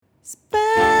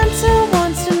Spencer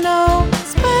wants to know.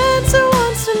 Spencer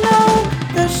wants to know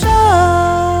the show.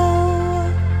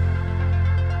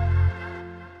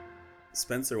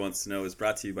 Spencer Wants to Know is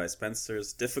brought to you by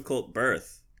Spencer's Difficult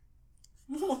Birth.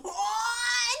 What?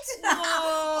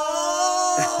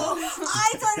 Oh,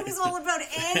 I thought it was all about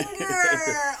anger.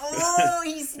 Oh,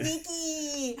 he's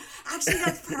sneaky. Actually,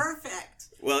 that's perfect.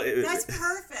 Well, That's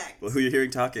perfect. Well, who you're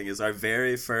hearing talking is our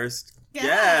very first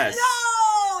Yes. guest.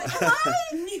 No, am I?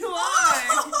 You are.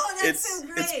 Oh, that's so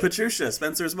great. It's Patricia,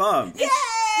 Spencer's mom. Yay!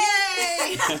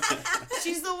 Yay!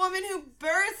 She's the woman who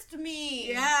birthed me.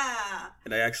 Yeah.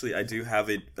 And I do have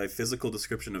a physical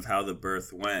description of how the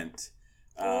birth went.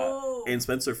 Oh. And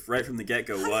Spencer, right from the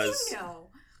get-go, How was... do you know?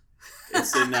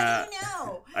 It's in... How do you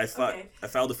know? I Okay.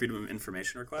 filed a Freedom of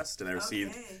Information request, and I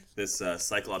received this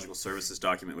psychological services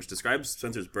document, which describes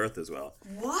Spencer's birth as well.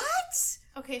 What?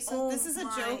 Okay, so Oh this is a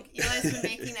my. joke Eli's been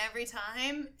making every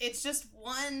time. It's just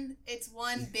one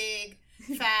big,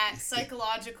 fat,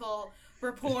 psychological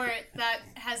report that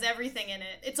has everything in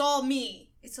it. It's all me.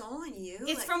 It's all on you?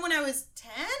 It's from when I was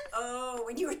 10? Oh,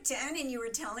 when you were 10 and you were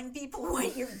telling people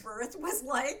what your birth was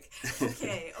like?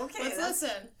 Okay. Let's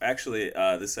listen. Actually,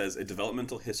 this says a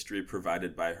developmental history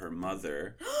provided by her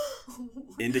mother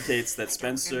indicates that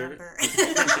Spencer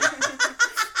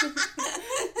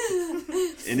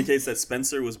indicates that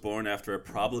Spencer was born after a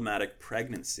problematic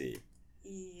pregnancy.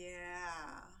 Yeah.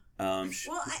 Well,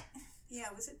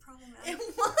 was it problematic? It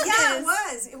was. Yeah, it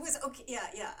was. It was okay.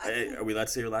 Yeah. Are we allowed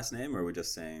to say your last name, or are we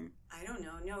just saying... I don't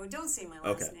know. No, don't say my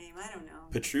last Okay. name. I don't know.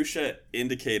 Patricia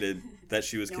indicated that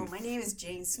she was... No, my name is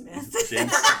Jane Smith.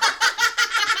 James...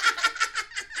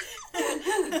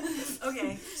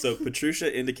 Okay. So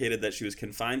Patricia indicated that she was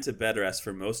confined to bed rest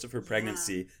for most of her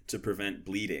pregnancy to prevent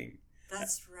bleeding.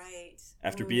 That's right.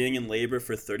 After Ooh. being in labor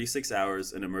for 36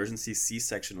 hours, an emergency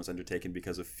C-section was undertaken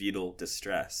because of fetal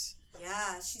distress.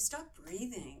 Yeah, she stopped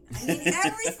breathing. I mean,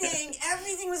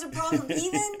 everything was a problem.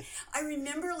 Even, I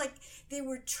remember, they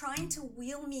were trying to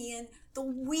wheel me in. The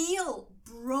wheel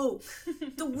broke.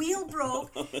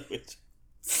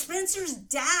 Spencer's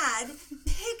dad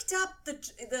picked up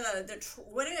what's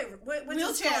Wheelchair.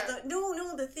 it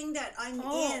called? The thing that I'm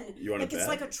in. You want a it's bed?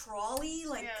 like a trolley,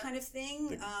 kind of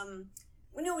thing.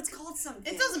 No, it's called something.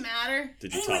 It doesn't matter.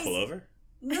 Did you Anyways, topple over?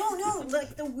 No,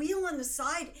 like the wheel on the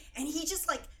side, and he just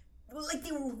like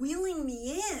they were wheeling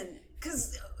me in,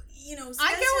 because Spencer, I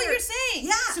get what you're saying.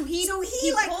 Yeah. So he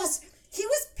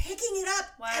was picking it up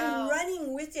and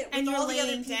running with it with and you're all the other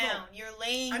laying people. down. You're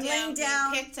laying I'm down, laying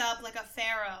down. being picked up like a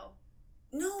pharaoh.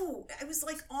 No, I was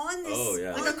like on this. Oh,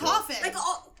 yeah. Like a coffin. Like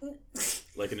all.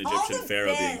 Like an All Egyptian the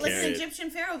pharaoh being beds. Like an carried. Egyptian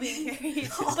pharaoh being carried.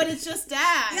 But it's just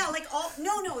dad. Yeah, like all.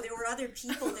 No, there were other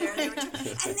people there. And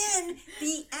then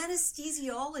the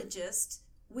anesthesiologist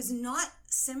was not,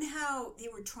 somehow they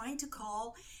were trying to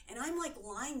call, and I'm like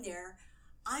lying there.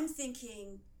 I'm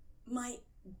thinking, my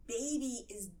baby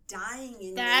is dying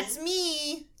in That's me.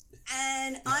 me.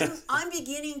 And I'm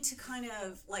beginning to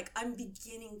I'm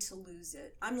beginning to lose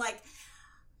it. I'm like,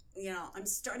 I'm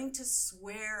starting to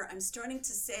swear. I'm starting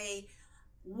to say,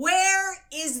 where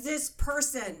is this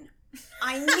person?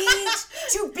 I need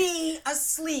to be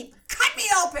asleep. Cut me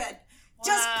open.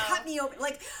 Just Wow. cut me open.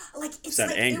 Like it's that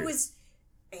like anger? it was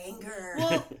anger.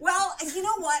 Well, you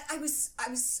know what? It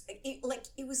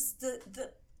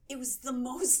was the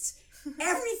most.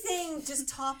 Everything just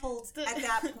toppled at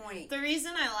that point. The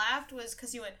reason I laughed was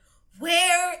because you went,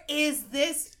 where is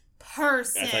this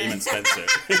person? I thought you meant Spencer.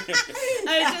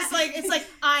 I was just like, it's like,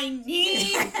 I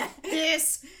need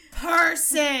this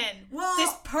person. Well,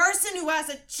 this person who has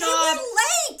a They job. were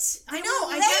late. I know,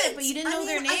 I get it, but you didn't know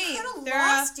their name. I could have They're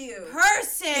lost a you.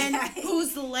 person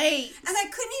who's late. And I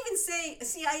couldn't even say,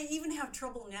 I even have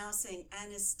trouble now saying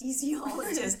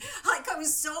anesthesiologist. Like, I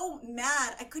was so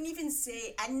mad. I couldn't even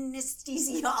say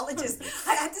anesthesiologist.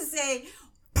 I had to say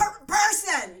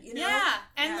person, Yeah,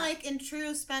 and Yeah. like in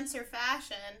true Spencer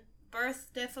fashion, birth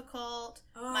difficult,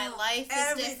 Oh, my life is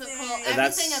everything. difficult, And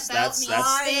everything about me has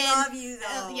I been... love you,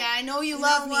 though. yeah, I know you You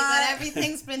love know me, what? but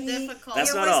everything's been difficult.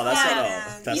 That's It not was all. That's not hard, all.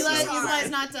 man. That's Eli, not all. Eli's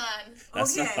not done.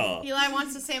 That's not Okay. all. Eli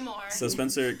wants to say more. So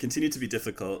Spencer continued to be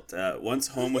difficult. Once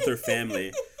home with her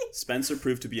family, Spencer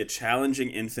proved to be a challenging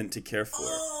infant to care for.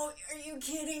 Oh, are you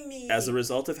kidding me? As a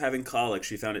result of having colic,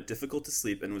 she found it difficult to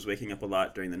sleep and was waking up a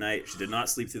lot during the night. She did not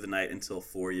sleep through the night until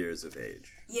 4 years of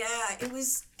age. Yeah, it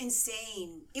was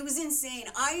insane. It was insane.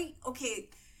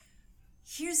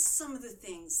 Here's some of the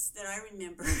things that I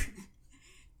remember.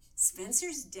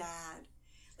 Spencer's dad,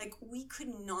 we could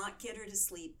not get her to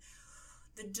sleep.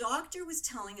 The doctor was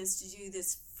telling us to do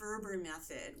this Ferber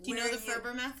method. Do you know the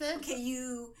Ferber method? Okay,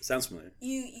 Sounds familiar.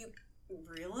 you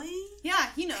Really? Yeah,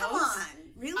 he knows. Come on.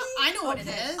 Really? I know what it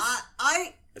Okay. is.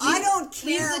 I don't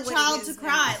care. Leave the what child it to is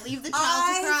cry. now. Leave the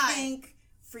child to cry. I think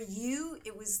for you,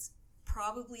 it was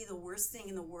probably the worst thing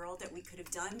in the world that we could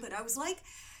have done. But I was like,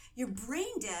 you're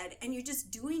brain dead, and you're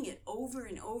just doing it over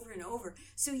and over and over.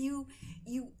 So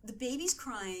the baby's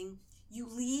crying. You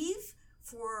leave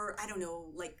for, I don't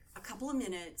know, like a couple of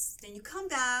minutes. Then you come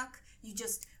back. You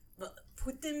just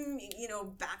put them,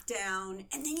 back down,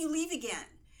 and then you leave again.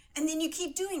 And then you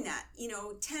keep doing that,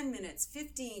 10 minutes,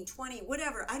 15, 20,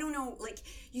 whatever. I don't know, like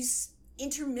you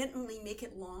intermittently make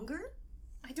it longer.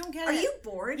 I don't get Are it. you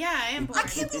bored? Yeah, I am bored. I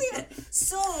can't believe it.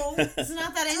 So, It's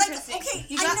not that interesting. okay,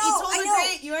 you I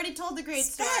know. You already told the great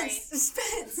story.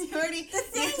 Suspense. You already. The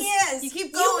thing is, you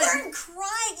keep going. You weren't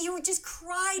crying. You just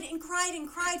cried and cried and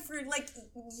cried for like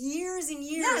years and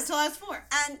years. Yeah, until I was 4.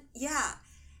 And yeah,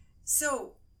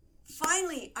 so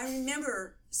finally, I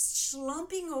remember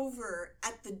slumping over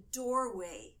at the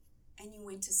doorway, and you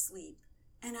went to sleep.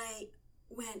 And I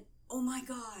went, oh my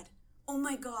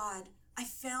God, I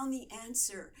found the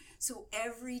answer. So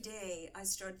every day I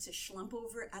started to slump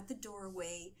over at the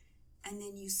doorway, and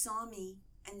then you saw me,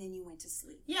 and then you went to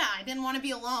sleep. Yeah, I didn't want to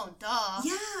be alone. Duh.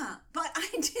 Yeah, but I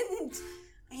didn't.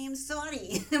 I am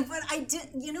sorry. But I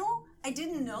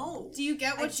didn't know. Do you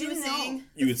get what she was saying?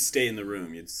 You would stay in the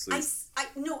room. You'd sleep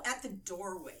No, at the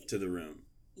doorway. to the room.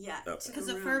 Yeah. Okay. Because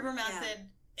the Ferber method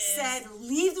is... said,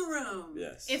 leave the room.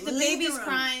 Yes. If the Leave baby's the room.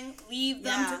 crying, leave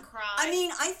them to cry. I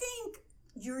mean, I think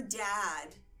your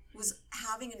dad was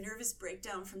having a nervous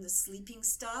breakdown from the sleeping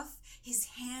stuff. His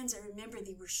hands, I remember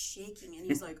they were shaking, and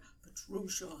he's like,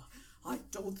 Patricia, I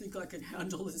don't think I can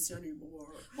handle this anymore.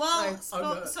 Well,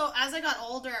 so as I got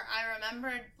older, I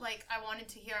remembered, like, I wanted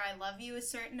to hear I love you a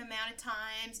certain amount of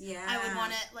times. Yeah. I would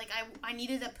want to, like, I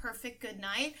needed a perfect good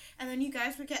night. And then you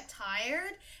guys would get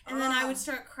tired. And then I would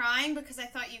start crying because I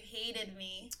thought you hated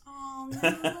me. Oh, no.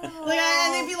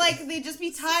 And they'd be like, they'd just be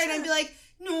tired. I'd be like,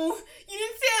 no, you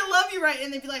didn't say I love you right.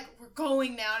 And they'd be like, we're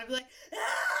going now. And I'd be like,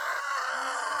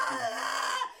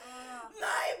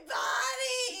 my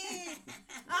body!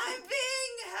 I'm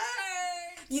being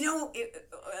hurt!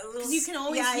 You can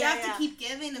always, you have to keep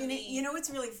giving to me. You know what's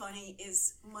really funny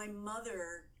is my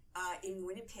mother in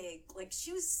Winnipeg, like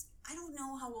she was, I don't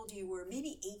know how old you were,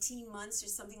 maybe 18 months or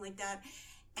something like that.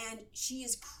 And she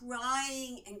is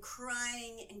crying and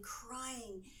crying and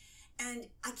crying. And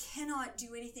I cannot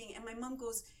do anything. And my mom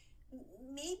goes,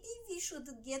 maybe we should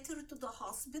get her to the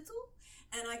hospital.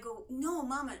 And I go, no,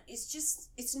 Mama,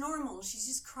 it's normal. She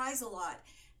just cries a lot.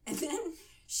 And then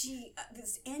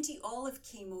this Auntie Olive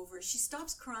came over. She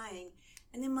stops crying.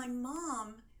 And then my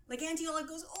mom, like Auntie Olive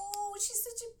goes, oh, she's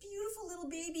such a beautiful little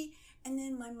baby. And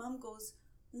then my mom goes,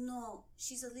 no,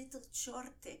 she's a little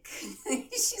chortik.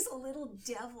 She's a little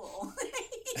devil.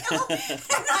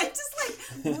 And I'm just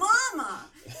like, Mama.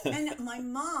 And my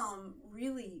mom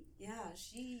really,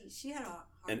 she had a hard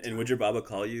time. And would your Baba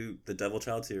call you the devil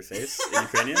child to your face in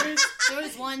Ukrainian? There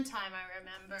was one time I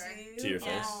remember. To your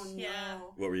face? Oh, no. Yeah.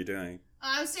 What were you doing?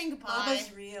 I was saying goodbye.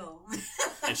 Baba's real.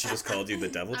 And she just called you the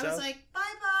devil I child? was like, bye,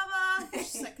 Baba.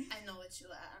 She's like, I know what you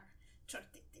are.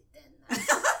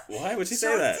 Why would she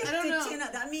say that? I don't know.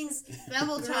 That means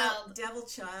Devil child. Devil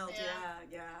child,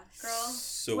 yeah. Girl.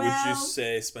 So would you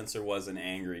say Spencer was an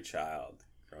angry child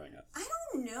growing up? I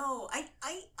don't know. I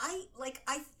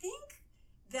think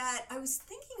that I was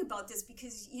thinking about this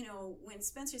because, when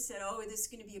Spencer said, oh, this is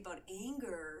going to be about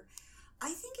anger, I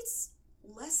think it's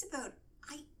less about,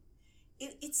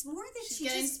 it's more that She's she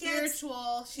getting just gets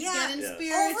spiritual. She's Yeah. getting Yeah.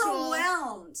 spiritual.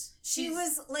 overwhelmed. She She's-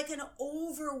 was like an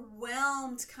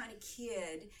overwhelmed kind of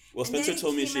kid. Well, And then Spencer it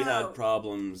told me came she had out.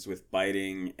 problems with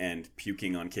biting and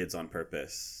puking on kids on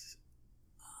purpose.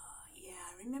 Yeah,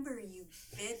 I remember you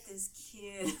bit this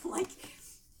kid like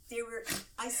they were.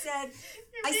 I said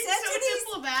You're being said so to these-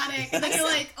 diplomatic. And then you're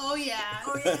like, oh yeah.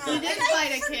 Oh yeah, You did and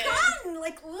bite I'd a kid. forgotten.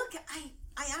 Like, look,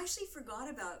 I actually forgot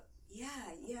about. Yeah,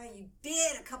 you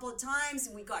bit a couple of times,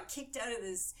 and we got kicked out of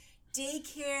this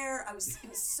daycare. It was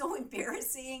so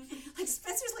embarrassing. Like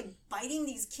Spencer's like biting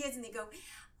these kids, and they go,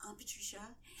 Patricia,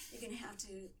 you're gonna have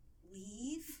to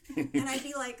leave. And I'd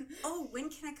be like, oh, when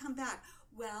can I come back?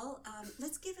 Well,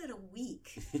 let's give it a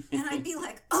week. And I'd be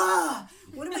like,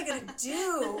 what am I going to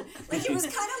do? Like, it was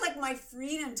kind of like my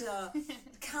freedom to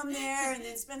come there, and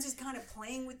then Spencer's kind of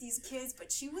playing with these kids,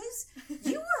 but you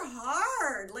were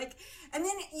hard. Like, and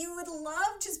then you would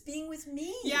love just being with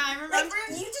me. Yeah, I remember.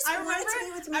 Like, you just I wanted remember, to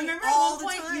be with me I remember all at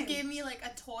one the point you time. gave me like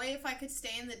a toy if I could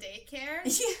stay in the daycare.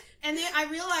 Yeah. And then I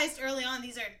realized early on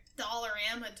these are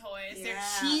Dollarama toys. Yeah. They're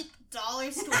cheap dollar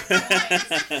store toys.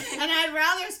 And I'd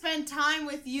rather spend time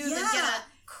with you than get Yeah. a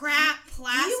crap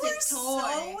plastic You were toy.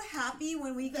 so happy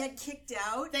when we get kicked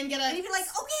out. Then get And a you'd be like,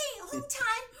 okay, home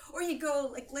time. Or you'd go,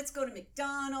 like, let's go to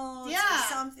McDonald's Yeah. or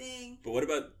something. But what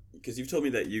about, because you've told me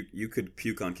that you could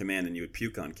puke on command and you would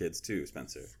puke on kids too,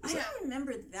 Spencer. I don't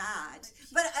remember that.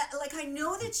 But, like, I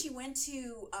know that she went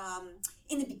to,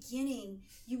 in the beginning,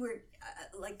 you were,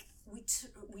 like,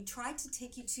 we tried to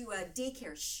take you to a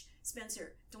daycare. Shh,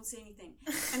 Spencer, don't say anything.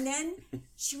 And then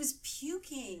she was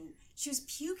puking. She was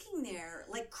puking there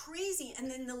like crazy. And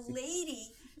then the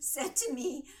lady said to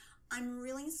me, I'm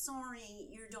really sorry,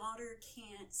 your daughter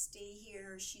can't stay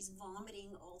here. She's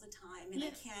vomiting all the time and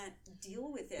I can't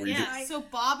deal with it. Yeah, so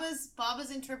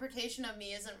Baba's interpretation of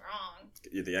me isn't wrong.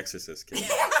 You're the Exorcist kid.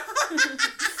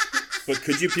 But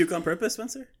could you puke on purpose,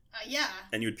 Spencer? Yeah.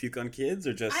 And you would puke on kids,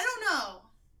 or just... I don't know.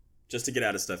 Just to get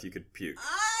out of stuff, you could puke.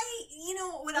 You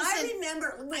know, what I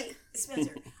remember... Wait,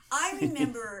 Spencer. I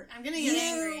remember... I'm going to get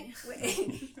angry.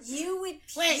 You would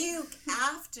puke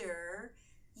after...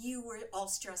 You were all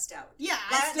stressed out. Yeah,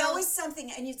 that was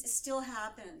something, and it still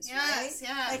happens, right?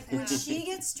 Yeah. Like when she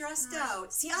gets stressed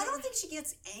out. See, I don't think she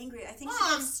gets angry. I think she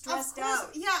gets stressed of course,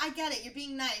 out. Yeah, I get it. You're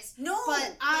being nice. No,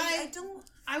 but I don't.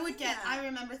 I would get. Yeah. I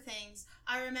remember things.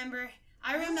 I remember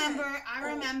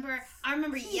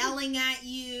yelling at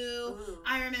you. Ooh.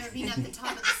 I remember being at the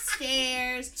top of the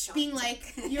stairs, being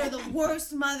like, "You're the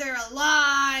worst mother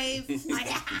alive. I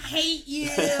hate you."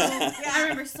 Yeah. I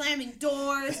remember slamming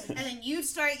doors, and then you'd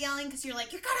start yelling because you're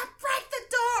like, "You're gonna break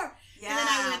the door." Yeah. And then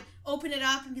I would open it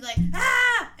up and be like,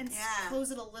 "Ah!" and close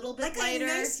it a little bit like later. a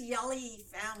nice yelly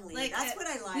family. Like That's what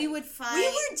I like. We would fight. We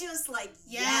were just like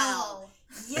yell.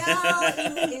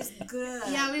 Yelling is good.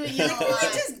 Yeah, we would yell. Like, we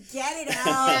would just get it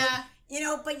out. Yeah. You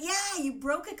know, but yeah, you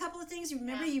broke a couple of things.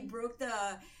 Remember you broke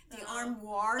the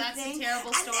armoire That's thing? a terrible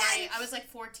And story. then- I was like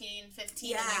 14, 15,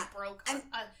 Yeah. and I broke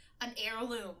an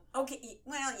heirloom. Okay,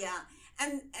 well, yeah.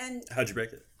 And How'd you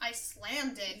break it? I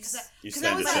slammed it because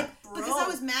slammed I was it like shut. because I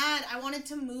was mad. I wanted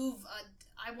to move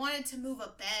a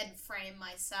bed frame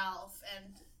myself, and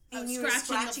I was you were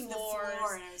scratching the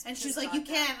floors. and she's pissed like, "You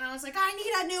about can't," and I was like, "I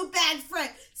need a new bed frame."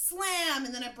 Slam,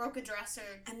 and then I broke a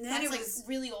dresser. And then that's it like was-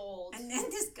 really old. And then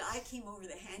this guy came over,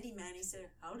 the handyman. He said,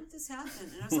 "How did this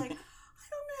happen?" And I was like, "I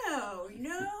don't know. You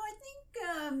know, I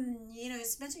think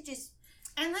Spencer just."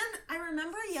 And then I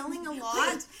remember yelling a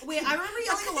lot. I remember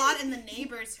yelling a lot, and the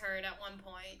neighbors heard at one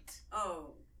point.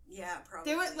 Oh, yeah,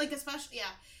 probably. They were like, especially,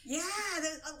 yeah. Yeah,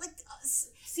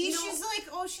 See, you know- she's like,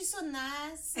 oh, she's so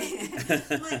nice.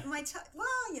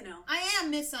 well, you know. I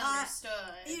am misunderstood.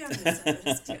 You're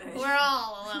misunderstood. We're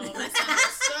all a little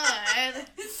misunderstood.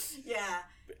 Yeah.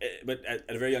 But at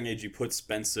a very young age, you put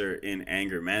Spencer in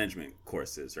anger management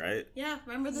courses, right? Yeah,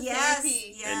 remember the Yes,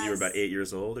 therapy? yes. And you were about 8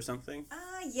 years old or something?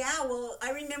 Yeah, well,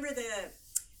 I remember the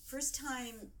first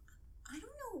time, I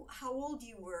don't know how old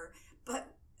you were, but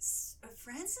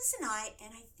Francis and I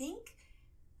think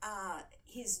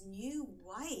his new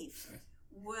wife,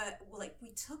 we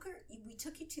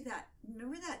took you to that,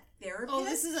 remember that therapist? Oh,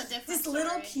 this is a different This story.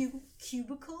 little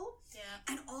cubicle? Yeah.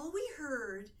 And all we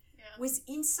heard was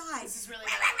inside. This is really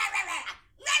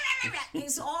It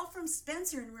was all from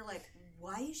Spencer, and we're like,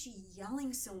 why is she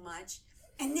yelling so much?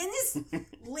 And then this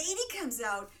lady comes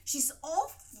out. She's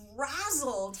all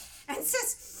frazzled and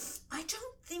says, I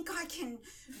don't think I can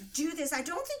do this. I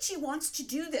don't think she wants to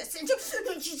do this. And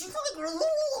she's just like,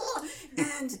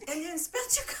 and then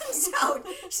Spencer comes out.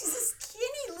 She's a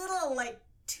skinny little, like,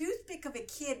 toothpick of a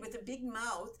kid with a big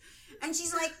mouth. And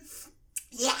she's like,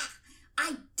 yeah,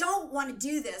 I don't want to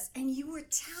do this. And you were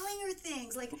telling her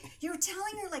things. Like, you were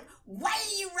telling her, like, what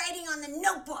are you writing on the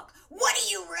notebook? What are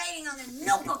you writing on the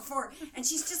notebook for? And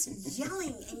she's just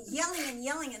yelling and yelling and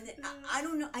yelling. And I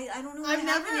don't know. I don't know what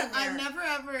happened in there. I've never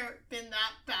ever been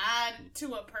that bad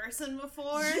to a person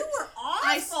before. You were awful.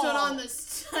 I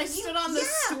stood on the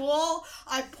stool.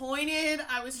 I pointed.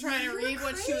 I was trying to read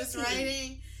what she was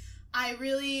writing. I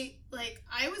really,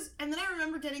 and then I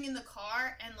remember getting in the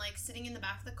car and, sitting in the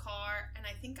back of the car, and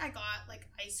I think I got,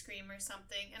 ice cream or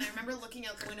something, and I remember looking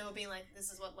out the window and being like,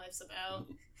 this is what life's about.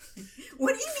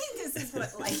 What do you mean this is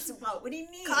what life's about? What do you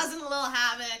mean? Causing a little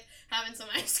havoc, having some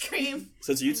ice cream.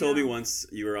 So you told me once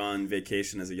you were on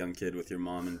vacation as a young kid with your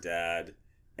mom and dad,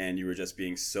 and you were just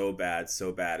being so bad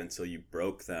until you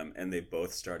broke them, and they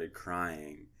both started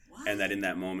crying. What? And that in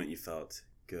that moment you felt,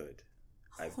 good,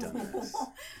 I've done this.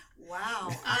 Wow.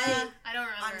 I don't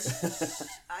remember.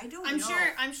 I don't know.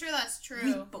 I'm sure that's true.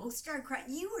 We both started crying.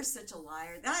 You were such a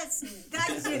liar. That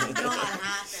did not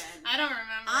happen. I don't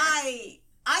remember.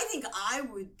 I think I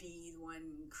would be the one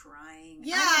crying.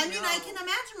 Yeah, I mean, I can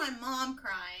imagine my mom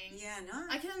crying. Yeah, no.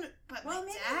 I can, but Well, my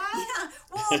maybe. dad? Yeah.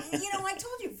 Well, I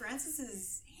told you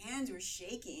Francis's hands were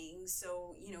shaking,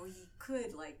 so he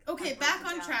could like. Okay, have back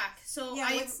broken on down. track. So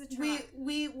what's the track?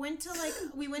 we went to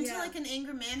like an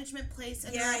anger management place,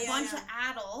 and there were a bunch of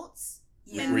adults.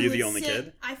 Yeah. and Were we you the would only sit-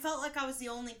 kid? I felt like I was the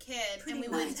only kid, Pretty and we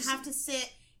would much. have to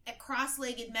sit at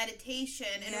cross-legged meditation,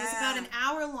 and it was Yeah. about an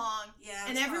hour long, Yeah,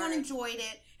 and it's everyone hard. enjoyed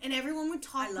it, and everyone would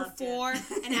talk I loved before it.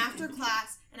 and after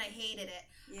class, and I hated it.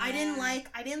 Yeah. I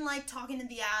didn't like talking to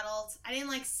the adults. I didn't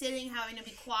like sitting, having to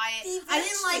be quiet. I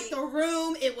didn't like Eventually- the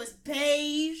room. It was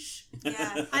beige.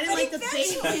 Yeah. I didn't like the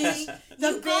beige,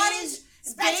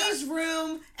 beige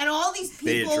room, and all these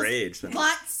Beige people's rage.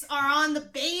 butts are on the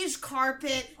beige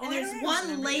carpet, Oh, and I there's don't one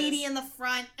remember lady this. in the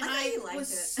front, and I thought I you liked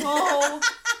was it. so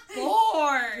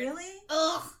bored. Really?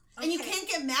 Ugh. And you Okay. can't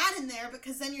get mad in there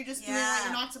because then you're just doing what Yeah.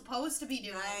 you're not supposed to be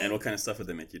doing. Right. And what kind of stuff would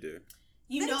they make you do?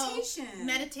 You Meditation. know,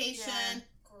 meditation, Yeah.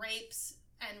 grapes,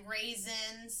 and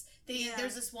raisins. Yeah.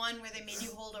 There's this one where they made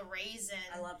you hold a raisin.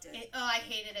 I loved it. I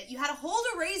hated it. You had to hold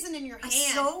a raisin in your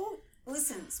hand.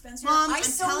 Listen, Spencer. Mom, I I'm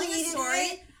so telling a needed story.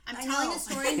 it. I'm I telling know. a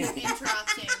story and you're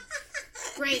interrupting.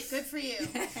 Great, good for you.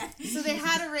 So they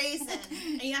had a raisin,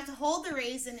 and you have to hold the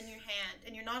raisin in your hand,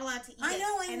 and you're not allowed to eat I it.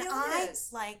 know, I and know I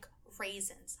this. like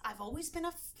raisins. I've always been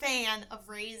a fan of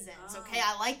raisins, Oh. okay?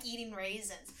 I like eating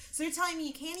raisins. So you're telling me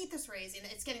you can't eat this raisin.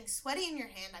 It's getting sweaty in your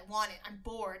hand. I want it. I'm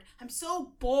bored. I'm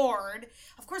so bored.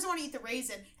 Of course I want to eat the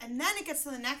raisin. And then it gets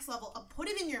to the next level of put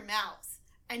it in your mouth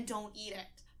and don't eat it.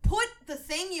 Put the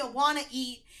thing you want to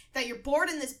eat that you're bored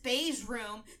in this beige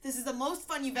room. This is the most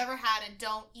fun you've ever had, and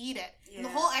don't eat it. And the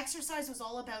Yeah. whole exercise was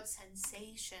all about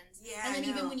sensations. Yeah, and then I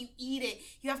even know. when you eat it,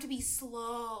 you have to be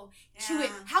slow. Chew it.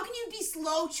 Yeah. How can you be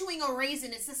slow chewing a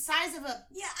raisin? It's the size of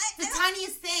Yeah, the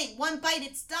tiniest thing. One bite,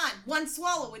 it's done. One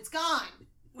swallow, it's gone.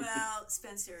 well,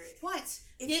 Spencer. What?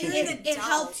 If It, you're it, an it adult,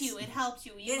 helped you. It helped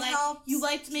you. It helps You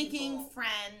liked making people.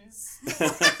 friends.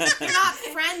 You're not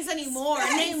friends anymore.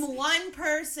 Friends. Name one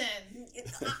person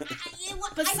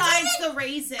I besides didn't. the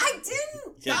raisin. I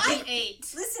didn't. Yeah. I I,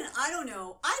 ate. listen, I don't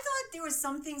know. I thought there were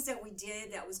some things that we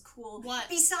did that was cool. What?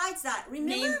 Besides that,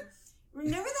 Name.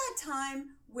 remember that time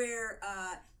where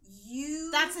you?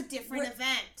 That's a different were-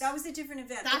 event. That was a different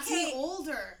event. That's okay. me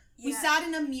older. We Yeah. sat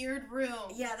in a mirrored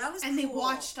room. Yeah, that was And they cool.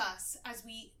 watched us as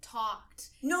we talked.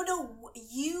 No,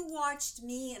 you watched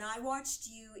me and I watched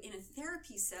you in a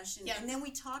therapy session, Yeah. and then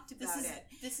we talked about it.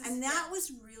 This is And that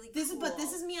was really this cool. But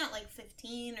this is me at like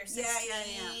 15 or 16.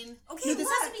 Yeah. Okay, No, this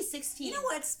has what? to be 16. You know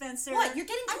what, Spencer? What? You're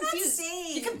getting I'm confused. not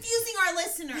saying. You're confusing our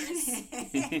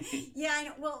listeners. Yeah, I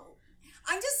know. Well,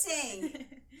 I'm just saying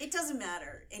it doesn't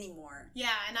matter anymore. Yeah,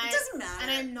 and It doesn't matter.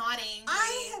 And I'm not angry.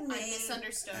 I have I'm made-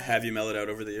 misunderstood. Have you mellowed out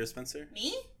over the years, Spencer?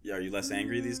 Me? Yeah, are you less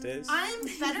angry these days? I'm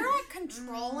better at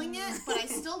controlling it, but I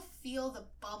still feel the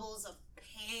bubbles of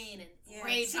pain and Yeah.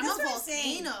 rage. See, I'm a that's what I'm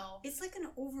saying. volcano. It's like an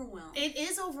overwhelm. It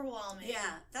is overwhelming.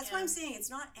 Yeah, that's Yeah. why I'm saying it's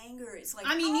not anger. It's like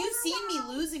I mean, you've seen me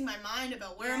overwhelm. losing my mind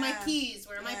about where are my Yeah. keys,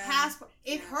 where are my Yeah. passport.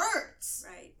 It Yeah. hurts.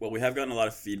 Right. Well, we have gotten a lot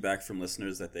of feedback from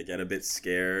listeners that they get a bit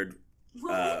scared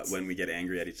What? when we get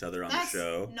angry at each other on That's the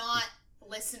show. not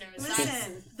listeners. Listen,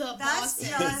 That's the That's bosses.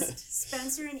 just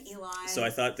Spencer and Eli. So I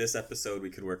thought this episode we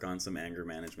could work on some anger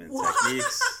management What?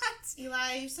 techniques.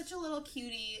 Eli, you're such a little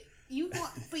cutie.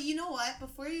 But you know what?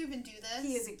 Before you even do this,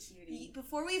 He is a cutie.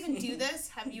 Before we even do this,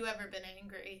 have you ever been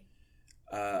angry?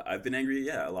 I've been angry,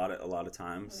 yeah, a lot of Oh,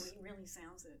 times. he really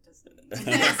sounds it, doesn't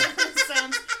he?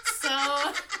 Sounds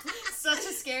such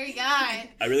a scary guy.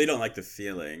 I really don't like the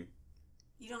feeling.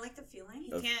 You don't like the feeling? He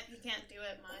can't do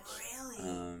it much.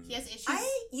 Really? He has issues.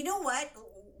 You know what,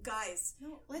 guys?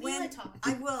 No, let When Eli talk.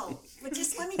 I will, but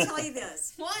just let me tell you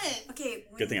this. What? Okay.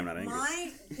 Good thing I'm not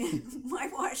angry. My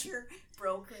washer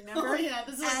broke. Remember? Oh yeah,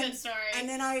 this is a good story. And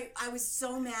then I was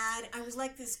so mad. I was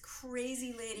like this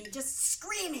crazy lady, just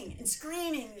screaming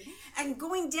and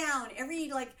going down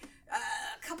every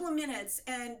couple of minutes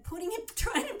and trying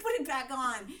to put it back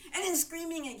on, and then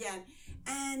screaming again.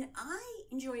 And I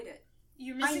enjoyed it.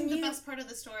 You're missing the knew- best part of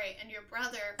the story, and your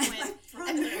brother My went.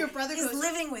 brother And your brother is goes.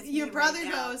 living with Your me brother right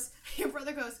now. goes.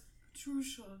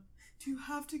 Trusha, do you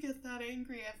have to get that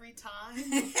angry every time?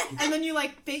 And then you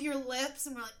bit your lips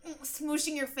and were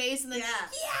smooshing your face, and then Yeah.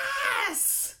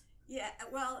 yes. Yeah,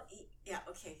 well, yeah,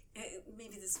 okay.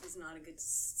 Maybe this was not a good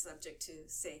subject to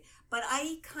say, but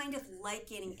I kind of like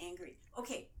getting angry.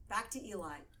 Okay, back to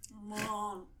Eli.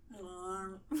 Mom.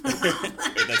 Wait,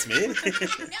 that's me?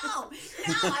 No,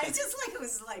 I just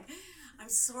I'm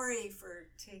sorry for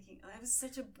taking. That was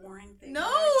such a boring thing. No, that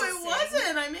I was it just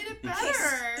saying. wasn't. I made it Okay,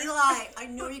 better. Eli, I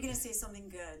know you're gonna say something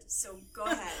good, so go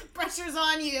ahead. Pressure's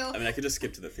on you. I mean, I could just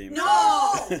skip to the theme.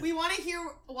 No! We want to hear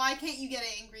why can't you get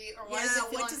angry, or why does Yeah, it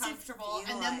feel what does it uncomfortable,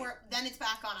 feel and then like? then it's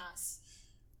back on us.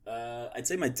 I'd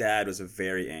say my dad was a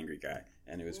very angry guy,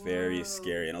 and it was very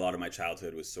scary. And a lot of my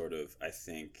childhood was sort of, I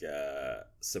think,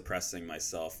 suppressing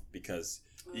myself because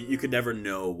you could never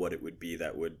know what it would be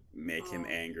that would make him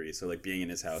angry. So, like, being in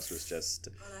his house was just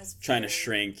trying to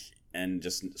shrink and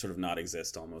just sort of not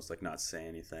exist, almost, like not say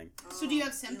anything. So do you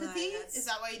have sympathy? Eli, Is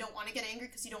that why you don't want to get angry?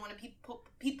 Because you don't want to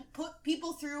put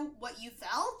people through what you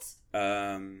felt?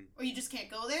 Or you just can't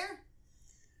go there?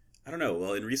 I don't know.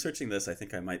 Well, in researching this, I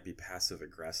think I might be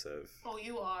passive-aggressive. Oh,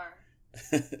 you are.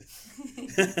 I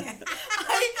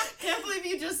can't believe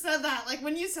you just said that. Like,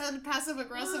 when you said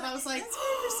passive-aggressive, I was like... That's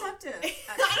very perceptive.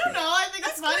 I don't know. I think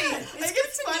it's funny. Good. I think It's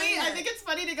it's good to funny. know I that. think it's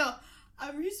funny to go,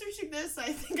 I'm researching this.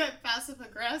 I think I'm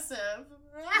passive-aggressive.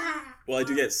 Well, I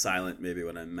do get silent maybe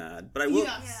when I'm mad, but I will.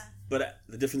 Yes. Yeah. But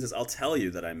the difference is, I'll tell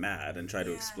you that I'm mad and try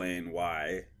to explain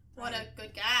why. What a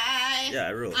good guy. Yeah, I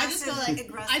really. I just go like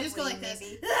Aggressively, this.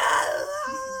 maybe.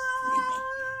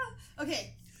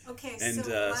 Okay. Okay, And,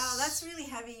 so wow, that's really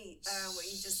heavy. What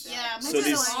you just said. Yeah, So move it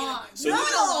these- along. so Move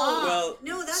it along. Well,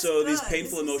 No, that's so these good.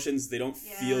 painful This is- emotions, they don't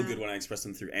feel Yeah. good when I express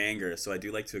them through anger. So I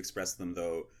do like to express them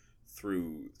though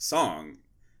through song,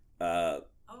 Oh.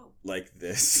 like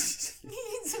this.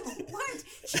 What?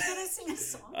 She's gonna sing a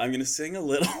song? I'm gonna sing a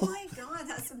little. Oh my god,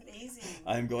 that's amazing.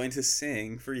 I'm going to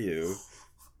sing for you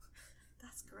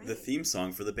That's great. the theme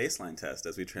song for the baseline test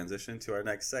as we transition to our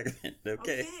next segment.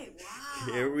 Okay,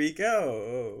 Wow. here we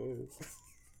go.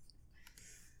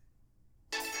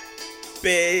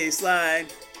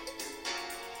 Baseline.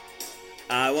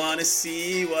 I wanna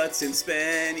see what's in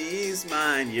Spenny's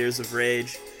mind. Years of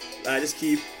rage. I just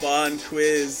keep on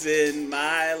quizzing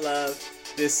my love.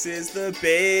 This is the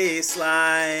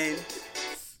baseline.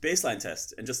 Baseline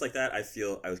test. And just like that, I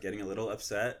was getting a little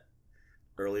upset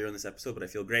earlier in this episode, but I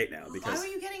feel great now Why because were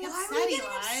you getting Why upset, were you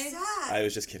getting Eli? upset? I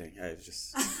was just kidding. I was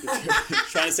just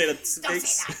trying to say that,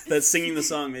 that singing the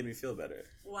song made me feel better.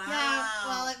 Wow. Yeah,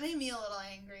 well, it made me a little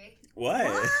angry. Why?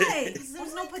 Why? Because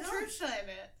there's Oh no my God. Patricia in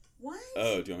it. What?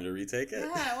 Oh, do you want me to retake it?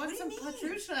 Yeah, I want What do some you mean?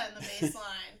 Patricia in the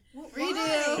baseline.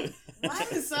 Redo. What?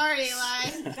 Sorry,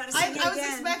 Eli. Gotta I sing it was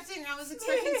again. expecting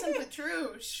some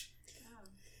Patrouche.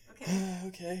 Oh, okay.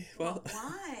 Okay, well.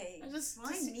 Why?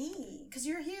 Why me? Because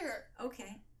you're here.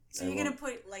 Okay. So I you're gonna won't.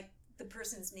 put like the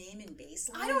person's name in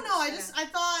baseline? I don't know. I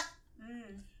thought.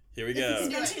 Here we Do go.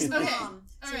 it. Spencer's Okay. mom.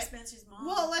 All So right. Spencer's mom.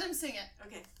 Well, let him sing it.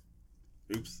 Okay.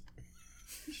 Oops.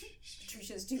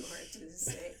 Patricia's too hard to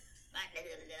say.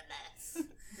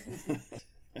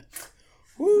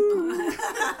 Woo!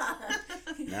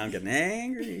 Now I'm getting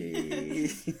angry.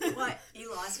 What?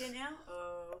 You lost it now?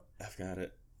 Oh. I've got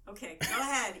it. Okay. Go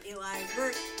ahead, Eli.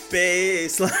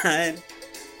 Baseline.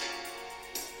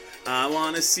 I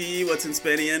want to see what's in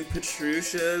Spenny and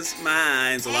Patricia's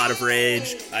minds. A lot of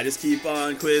rage. I just keep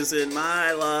on quizzing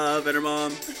my love and her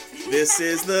mom. This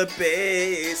is the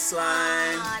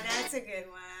baseline. Ah, that's a good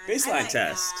one. Baseline I like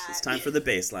test. that. It's time for the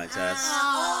baseline test.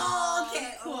 Oh,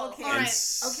 okay. Cool. Okay. All And, right.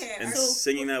 s- and So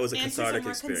singing that was a Answers cathartic are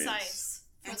more experience. concise.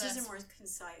 for Answers this. are more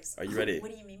concise. Are you ready?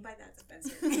 What do you mean by that,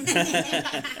 Spencer?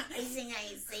 I think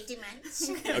I say too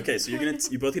much. Okay, so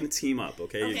you're both gonna team up.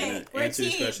 Okay, Okay, you're we're gonna a answer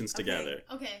these team. questions Okay. together.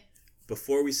 Okay.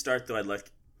 Before we start, though, I'd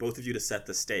like both of you to set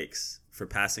the stakes for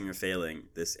passing or failing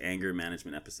this anger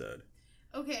management episode.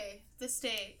 Okay. The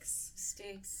stakes.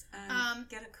 Stakes.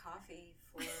 Get a coffee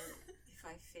for if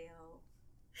I fail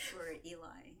for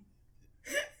Eli.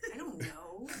 I don't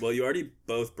know. Well, you already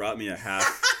both brought me a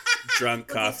half-drunk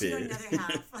Okay, coffee do another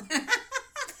half.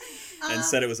 and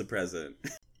said it was a present.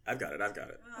 I've got it. Okay.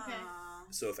 Aw,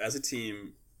 So if as a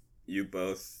team you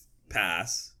both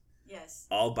pass, yes.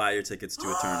 I'll buy your tickets to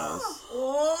Eternals.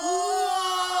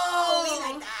 Oh, We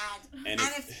like that. And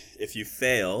And if you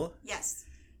fail, Yes.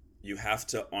 you have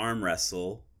to arm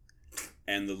wrestle,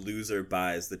 and the loser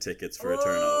buys the tickets for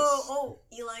Eternals. Oh,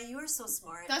 Eli, you are so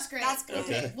smart. That's great. That's good.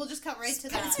 Okay. We'll just cut right to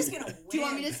that. Spencer's gonna win. Do you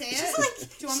want me to say it? She's like,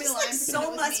 Do you want me to she's lie like and so pretend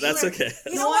it was much. me? That's Like, okay.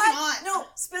 You No, know I'm what? not. No,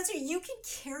 Spencer, you can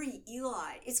carry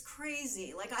Eli. It's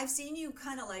crazy. Like I've seen you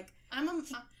kind of like. I'm a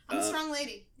strong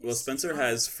lady. Well, Spencer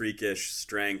has freakish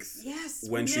strength Yes.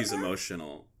 when she's remember?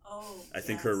 emotional. Oh. I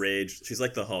think yes. her rage, she's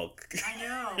like the Hulk. I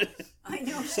know. I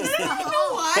know. She's You the know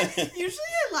Hulk. what?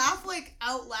 Usually I laugh like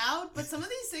out loud, but some of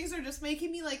these things are just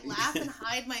making me like laugh and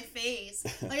hide my face.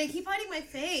 Like I keep hiding my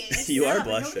face. You Yeah, are but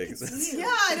nobody blushing. can see you.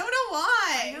 Yeah, I don't know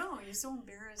why. I know. You're so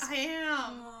embarrassed. I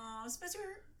am. Oh, Spencer,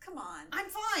 come on. I'm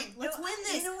fine. Let's No, win you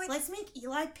this. know what? Let's make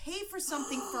Eli pay for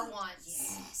something for once.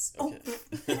 Yes. Okay. Oh.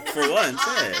 For once,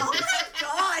 hey. Oh my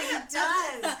God, he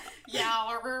does.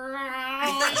 Yeah.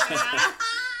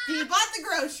 He bought the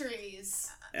groceries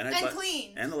And and I bought,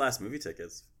 clean. and the last movie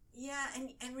tickets. Yeah, and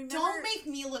remember, Don't make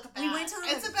me look bad. we went on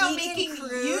it's a about vegan making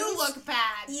cruise. you look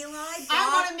bad. Eli I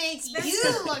bought want to make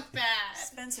you look bad.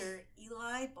 Spencer.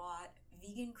 Eli bought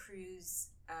vegan cruise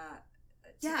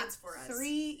Yeah, tickets for us.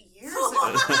 3 years ago.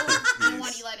 I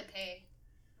want Eli to pay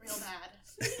real bad.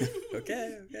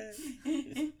 Okay.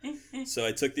 So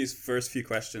I took these first few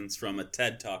questions from a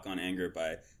TED Talk on anger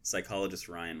by psychologist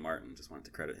Ryan Martin. Just wanted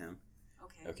to credit him.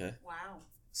 Okay. Wow.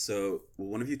 So will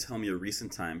one of you tell me a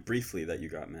recent time, briefly, that you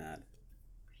got mad?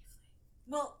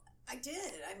 Well, I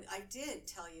did. I did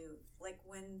tell you, like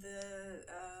when the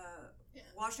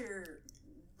washer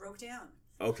broke down.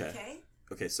 Okay.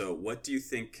 Okay, so what do you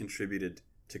think contributed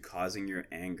to causing your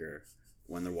anger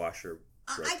when the washer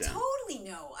broke I down? totally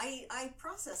know. I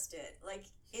processed it. Like,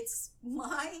 it's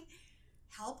my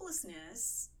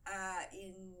helplessness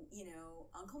in,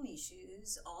 Uncle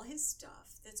Mishu's, all his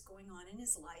stuff that's going on in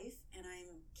his life, and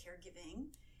I'm caregiving,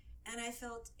 and I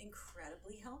felt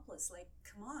incredibly helpless. Like,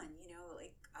 come on,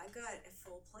 like, I got a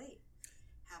full plate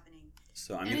happening.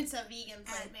 So And it's a vegan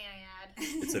plate, may I add.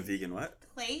 It's a vegan what?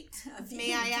 Plate, A vegan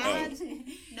may I add. plate.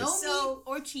 No So- meat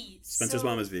or cheese. Spencer's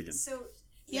mom is vegan. So,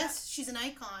 yeah. Yes, she's an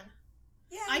icon.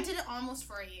 Yeah. I did it almost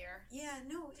for a year. Yeah,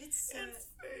 no, it's...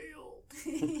 failed.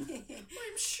 it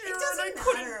I'm sure It doesn't I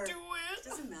couldn't matter. do it.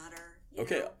 doesn't matter.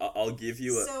 Okay, I'll give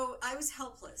you a... So I was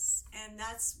helpless, and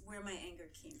that's where my anger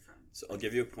came from. So I'll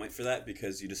give you a point for that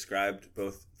because you described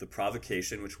both the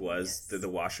provocation, which was Yes. the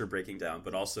washer breaking down,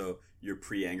 but also your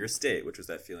pre-anger state, which was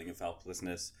that feeling of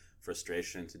helplessness,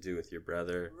 frustration to do with your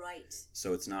brother. Right.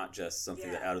 So it's not just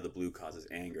something that Yeah. out of the blue causes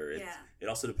anger. Yeah. It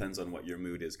also depends on what your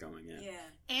mood is going in. Yeah.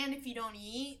 And if you don't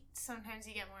eat, sometimes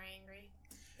you get more angry.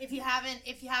 If you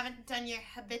haven't done your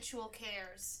habitual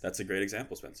cares. That's a great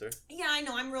example, Spencer. Yeah, I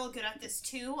know. I'm real good at this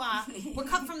too. We're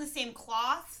cut from the same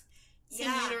cloth. Same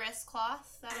Yeah. uterus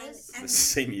cloth, that And- is. The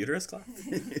same uterus cloth?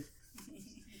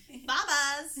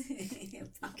 Babas.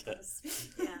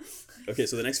 Yeah. Okay,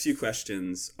 so the next few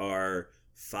questions are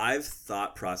 5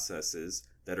 thought processes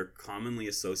that are commonly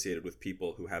associated with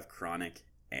people who have chronic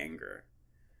anger.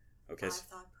 Okay,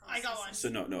 I got one. so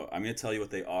no, I'm going to tell you what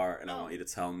they are, and I Oh. want you to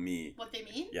tell me. What they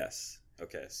mean? Yes.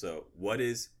 Okay, so what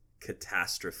is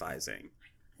catastrophizing?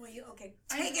 Well,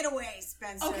 take it away,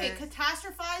 Spencer. Okay,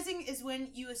 catastrophizing is when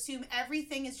you assume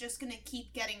everything is just going to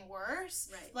keep getting worse.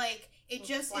 Right. Like, it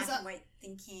just Black is and white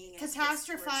thinking. and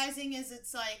catastrophizing is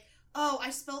it's like, oh, I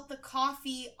spilt the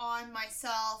coffee on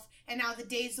myself and now the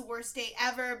day's the worst day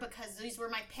ever because these were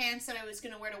my pants that I was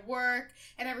going to wear to work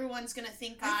and everyone's going to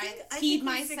think I I peed think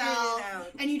we figured it myself. out.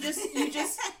 And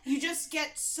you just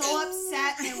get so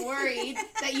upset and worried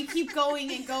that you keep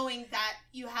going and going that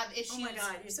you have issues Oh my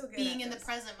God, you're so good being at in the this.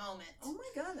 present moment. Oh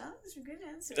my God, that was a good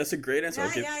answer. That's a great answer.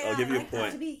 Yeah, I'll give you I a like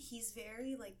point. that. He's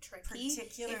very like tricky.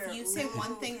 Particular. If you say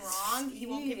one thing wrong, he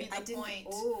won't give you the point.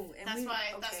 Oh, and That's why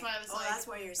I was like, that's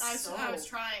why you're I was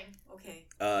trying. Okay.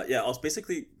 Yeah, I was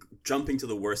basically jumping to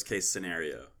the worst case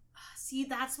scenario. See,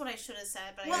 that's what I should have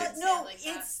said, but I Well, didn't say no, it like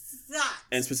that. it's that.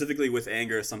 And specifically with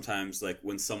anger, sometimes like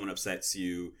when someone upsets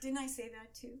you, Didn't I say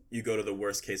that too? you go to the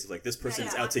worst case of like this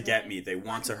person's yeah. out to get Black me. They want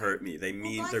Black to and hurt me. They're black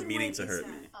meaning and to white hurt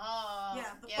is me. Oh, Yeah,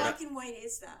 but yeah. black and white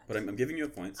is that. But I'm giving you a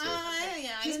point. So. Yeah, I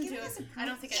Just didn't do give us it. a I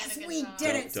don't think I yes, did a good we job.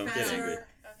 did it, Don't get Spencer. angry. Okay.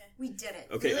 We did it.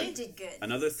 Okay, We did good.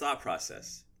 Another thought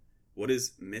process. What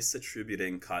is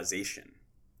misattributing causation?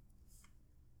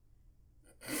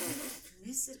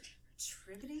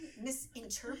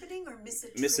 Misinterpreting or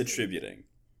misattributing? Misattributing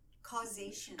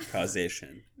Causation.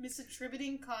 causation.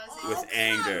 Misattributing causing. Oh, With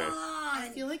anger. come on. I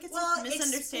feel like it's well, a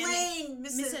misunderstanding.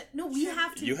 Explain No, we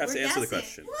have to. You have we're to answer the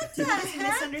guessing. question. What the Is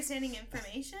heck? misunderstanding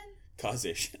information?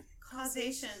 Causation.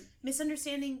 Causation.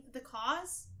 Misunderstanding the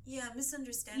cause? Yeah,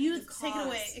 misunderstanding You the cause. take it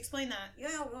away. Explain that.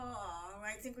 Yeah, well,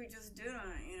 I think we just did it,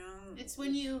 It's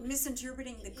when you...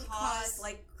 misinterpreting the Cause. cause,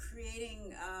 like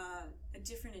creating a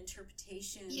different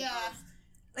interpretation. Yeah. Of,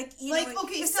 like, Like,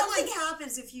 okay, if so, something like-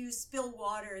 happens, if you spill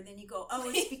water, then you go, oh,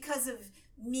 it's because of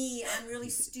me. I'm really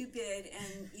stupid,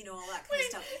 and all that kind of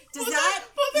stuff. Does both that?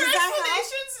 their does that help?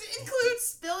 explanations include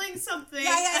spilling something.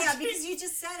 Yeah, because you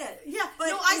just said it. Yeah, But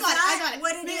no, I is got that it.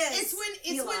 what it is, It's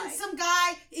when Eli? some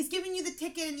guy is giving you the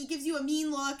ticket and he gives you a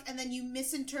mean look, and then you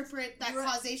misinterpret that You're-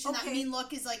 causation. That okay. mean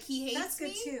look is like he hates That's good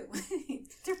me. too.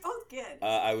 They're both good.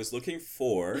 I was looking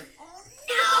for.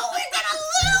 No, we're gonna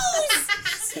lose,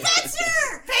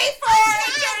 Spencer. Pay for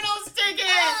it, Eternals ticket.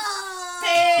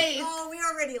 Pay. Oh, we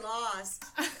already lost.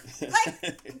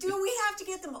 Like, do we have to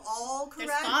get them all There's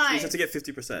correct? You five. just have to get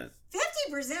 50%.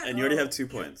 50%. And you already have 2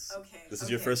 points. Okay. This is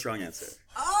your okay. first wrong answer.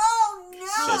 Oh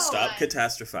no. So stop Right.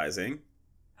 catastrophizing.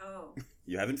 Oh.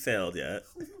 You haven't failed yet.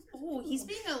 Oh, he's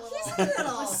being a little, He's a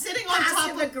little sitting on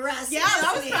top of aggressive. Yeah,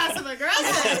 that was isn't it? passive Yeah,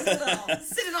 aggressive. it's a little-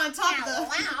 Sitting on top of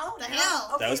Wow. the hill.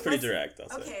 Okay, That was pretty let's- direct, I'll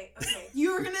say. Okay.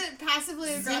 You were gonna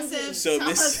passively aggressive. So tell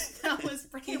Miss- us that was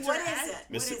pretty Okay, what direct. is it?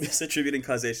 What is it? Misattributing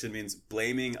causation means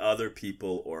blaming other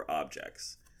people or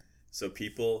objects. So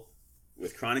people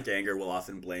with chronic anger will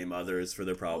often blame others for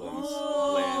their problems.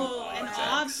 Oh, blame an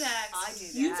objects. object. I do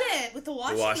You that. did with the The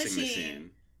washing, washing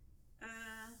machine.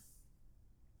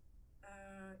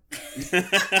 Did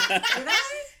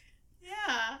I?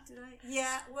 Yeah. Did I?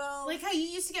 Yeah, well. Like how you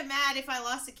used to get mad if I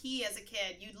lost a key as a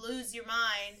kid. You'd lose your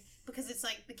mind because it's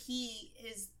like the key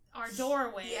is our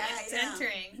doorway. Yeah, it's yeah.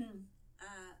 entering.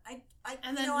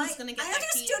 And then you know, who's gonna get I that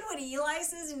understood what Eli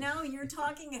says, and now you're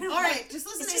talking. And I'm All right, just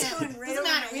listen It's to just him. going right Doesn't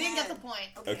over matter. my We didn't get head. the point.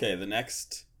 Okay, the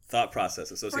next thought process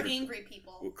For associated angry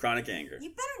people. with chronic anger.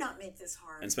 You better not make this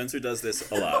hard. And Spencer does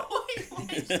this a lot. Wait, I'm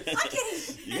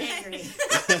getting angry. Of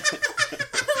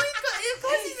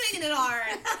course he's making it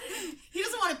hard. He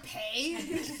doesn't want to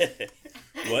pay.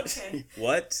 Okay.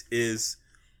 What is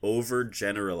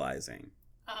overgeneralizing?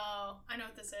 Oh, I know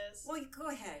what this is. Well, go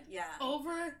ahead. Yeah.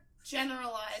 Over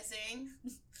generalizing.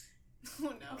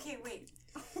 Oh no. Okay, wait.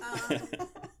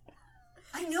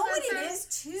 I know what Spencer- it is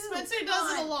too. Spencer Come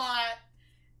does it a on. lot.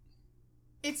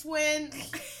 It's when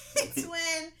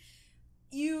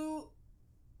you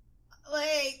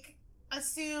like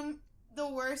assume the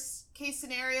worst case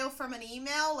scenario from an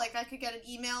email. Like I could get an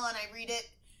email and I read it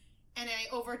and I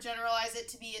overgeneralize it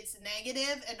to be its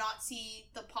negative and not see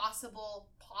the possible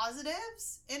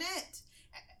positives in it.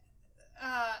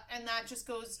 And that just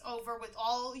goes over with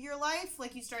all your life.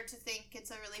 Like you start to think it's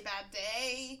a really bad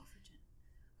day.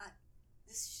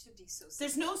 This should be so simple.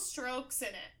 There's no strokes in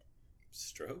it.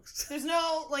 Strokes? There's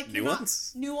no like you're not-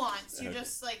 Nuance? nuance. You Okay.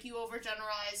 just like you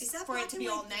overgeneralize Is that for it black to and be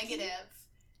all white thinking? negative.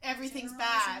 Everything's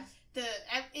Generalizing?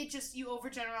 bad. It just you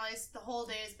overgeneralize the whole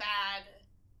day is bad.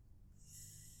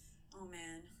 Oh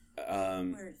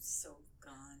man, we're so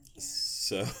gone here.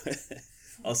 So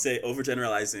I'll say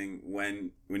overgeneralizing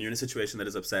when you're in a situation that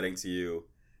is upsetting to you,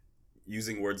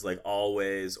 using words like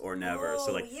always or never. So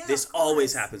Oh, like yeah, this of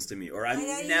always course. happens to me, or I'm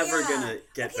Yeah, never yeah. gonna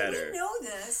get Okay, better. we know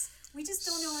this. We just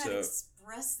don't know how to So-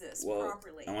 express this Well,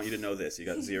 properly. I want you to know this. You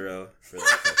got 0 for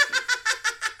that question.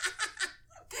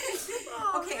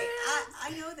 Okay,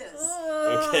 I know this.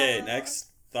 Okay, next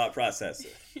thought process.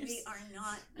 We are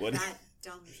not What- that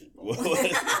dumb people.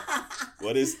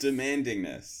 What is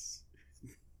demandingness?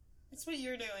 That's what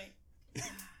you're doing.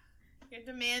 You're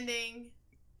demanding.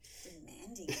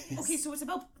 Demanding. Okay, so it's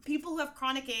about people who have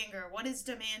chronic anger. What is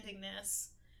demandingness?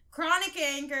 Chronic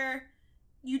anger.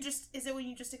 You just is it when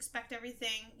you just expect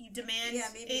everything? You demand. Yeah,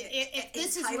 maybe If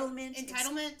this entitlement. is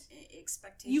entitlement.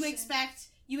 Expectation.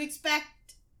 You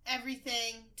expect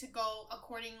everything to go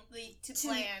accordingly to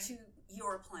plan. to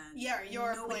your plan. Yeah,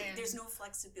 your Nobody- plan. There's no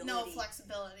flexibility. No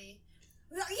flexibility.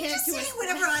 Are you Can't just do saying it.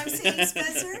 whatever I'm saying,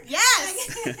 Spencer?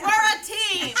 Yes, we're a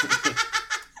team.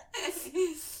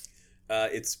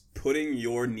 It's putting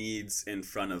your needs in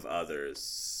front of others.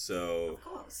 So, Of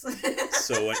course.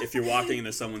 if you're walking and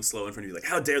there's someone slow in front of you, like,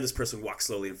 how dare this person walk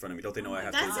slowly in front of me? Don't they know I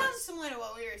have That to? sounds similar to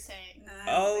what we were saying. No, I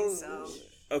don't think so.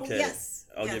 Okay. Yes.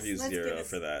 I'll yes, give you let's 0 give it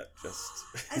for that. Just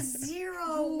a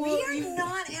 0. We are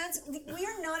not we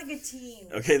are not a good team.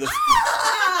 okay.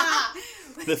 Ah!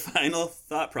 The final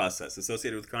thought process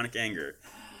associated with chronic anger: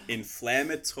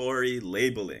 inflammatory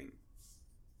labeling.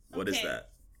 What is Okay.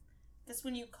 that? That's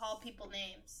when you call people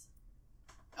names.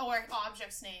 Or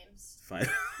objects names. Fine.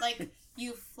 Like,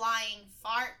 you flying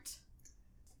fart.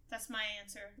 That's my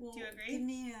answer. Well, Do you agree? Give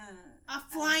me A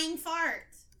flying fart.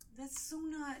 that's so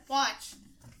not Watch.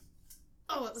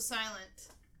 Oh, it was silent.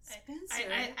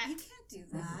 Spencer. I- you can't do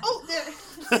that. Oh, there.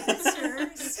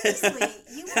 Spencer, seriously,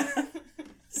 you are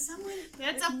someone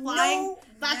That's with a flying. no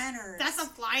manners. That's a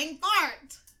flying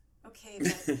fart. Okay,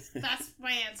 but That's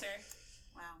my answer.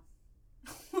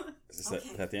 wow. Is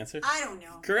Okay. that the answer? I don't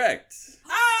know. Correct.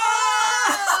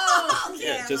 Oh, okay,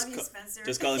 Yeah, I just love you, ca- Spencer.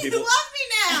 Just calling You people. love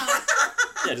me now.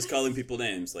 Yeah, just calling people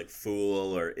names like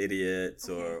fool or idiot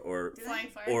or Did I? Flying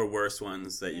fart. or worse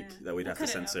ones that Yeah. that we'd We'll have to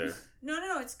cut it out. censor.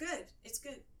 No, it's good. It's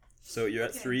good. So you're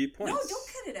at Okay. 3 points. No, don't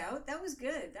cut it out. That was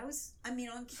good. That was, I mean,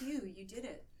 on cue. You did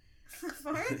it.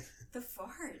 Fart? The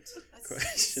fart. That's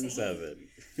Question insane.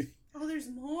 7. Oh, there's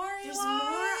more. There's Eli? more.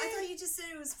 I thought you just said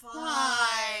it was 5.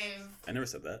 5. I never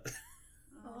said that.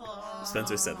 Oh.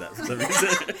 Spencer said that for some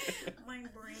reason. My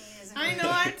brain is. I know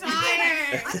I'm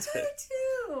tired. I'm tired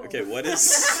too. Okay, what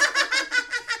is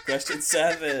question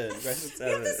 7? Question We have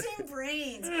 7. the same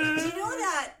brains. Do you know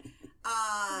that?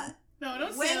 No,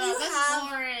 don't When say that. you That's have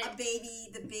boring. a baby,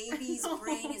 the baby's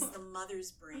brain is the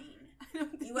mother's brain.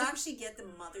 You actually get the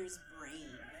mother's brain.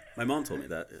 My mom told me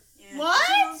that. Yeah. Yeah. What? Did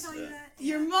your mom tell you Yeah. that?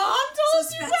 Your Yeah. mom So told you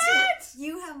Spencer, that?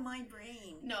 you have my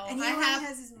brain. No, and I Eli have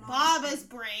has his mom's Baba's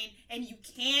brain. brain, and you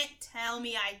can't tell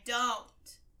me I don't.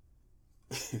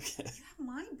 Okay. You have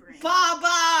my brain.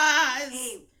 Baba's!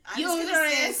 Hey, I was gonna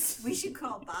say Uterus. we should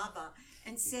call Baba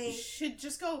and You say, should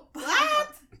just go, Baba.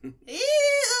 what? Ew!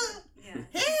 yeah.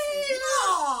 Hey,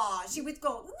 No, she would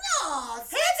go, no,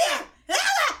 Spencer.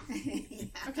 Yeah.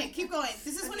 Okay, keep going.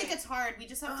 This is when it Okay. gets hard. We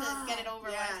just have to get it over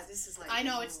Yeah, with. this is like. I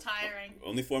know it's tiring.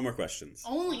 Only 4 more questions.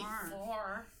 Only Darn.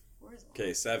 4. Where's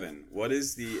Okay, 7. What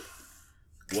is the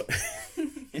what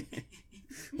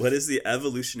what is the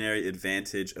evolutionary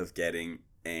advantage of getting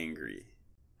angry?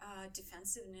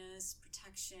 defensiveness,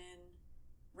 protection,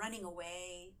 running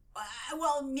away.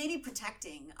 Well, maybe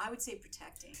protecting. I would say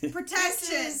protecting. Protection.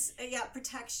 This is, yeah,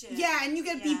 protection. Yeah, and you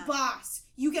get to be Yeah. boss.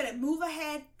 You get to move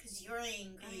ahead because you're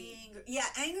angry. Anger. Yeah,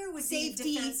 anger would Safety,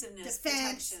 be defensiveness,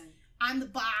 defense. protection. I'm the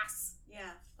boss.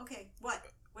 Yeah. Okay. What?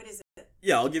 What is it?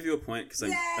 Yeah, I'll give you a point because I'm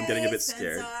getting a Yay, bit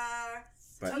scared. Spencer.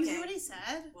 But- Do you Okay. hear what he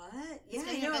said? What? He's Yeah, I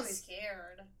getting know. a bit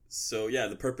scared. So yeah,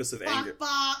 the purpose of anger.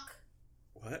 Bok,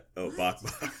 What? Oh, What? bok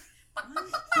bok. bok.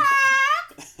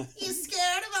 You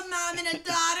scared of a mom and a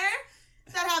daughter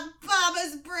that have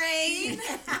Baba's brain?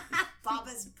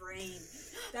 Baba's brain.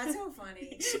 That's so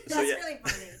funny. So That's yeah. really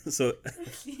funny. So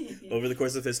over the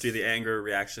course of history, the anger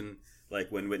reaction, like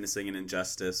when witnessing an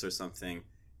injustice or something,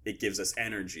 it gives us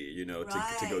energy, you know, to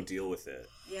go Right. deal with it.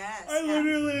 Yes. I yeah.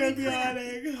 literally am Wait, come on.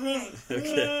 yawning.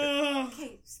 Okay.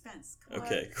 Okay, Spence. Come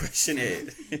Okay, on. question 8.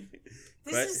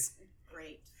 This Right. is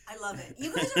great. I love it.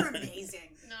 You guys are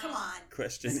amazing. No. Come on.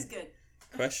 This is Question good.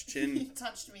 He question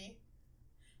touched me.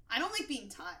 I don't like being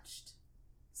touched.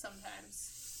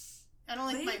 Sometimes. I don't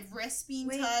like Wait. my wrists being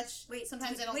Wait. touched. Wait.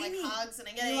 Sometimes I What don't do like you mean? hugs and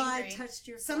I get Eli angry. touched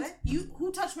your Some foot?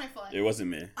 who touched my foot? It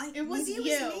wasn't me. It was maybe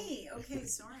you. It was me. Okay,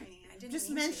 sorry. I didn't Just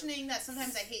mean to. mentioning that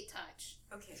sometimes I hate touch.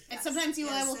 Okay. And yes. sometimes Eli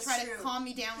Yes, will that's try true. to calm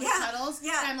me down with Yeah, cuddles.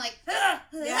 yeah. And I'm like, Yeah,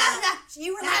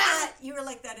 you were like that. You were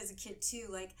like that as a kid too.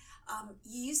 Like,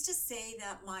 you used to say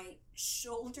that my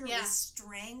shoulder Yeah. was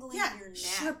strangling yeah, your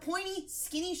her neck. pointy,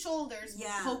 skinny shoulders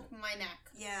Yeah. poke my neck.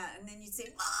 Yeah, and then you'd say,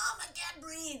 "Mom, I can't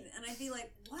breathe," and I'd be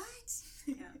like, "What?"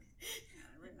 Yeah,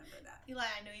 I remember that. Eli,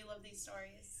 I know you love these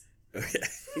stories. Okay.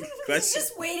 He's Question.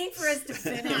 just waiting for us to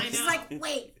finish. I He's know. like,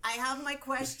 "Wait, I have my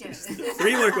question."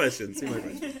 3 more questions. 3 more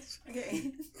questions.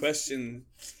 Okay. Question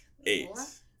 8. What?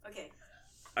 Okay.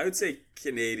 I would say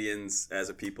Canadians as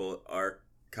a people are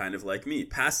kind of like me,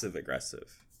 passive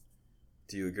aggressive.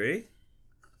 Do you agree?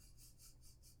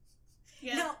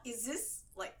 Yeah. Now, is this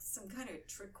like some kind of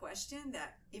trick question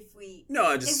that if we No,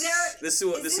 I just Is there- this is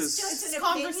what is this this is just This an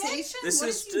opinion? conversation? this What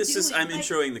is you this is doing? I'm Like,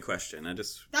 introing the question. I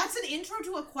just That's an intro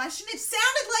to a question? It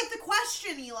sounded like the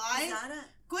question, Eli. is that a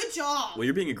Good job. well,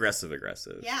 you're being aggressive.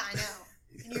 Yeah, I know.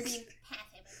 And you're being passive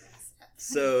aggressive.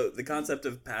 So the concept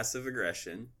of passive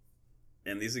aggression,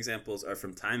 and these examples are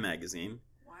from Time magazine.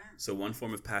 wow. So one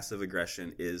form of passive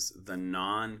aggression is the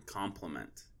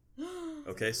non-compliment.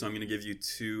 Okay, so I'm going to give you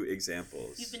 2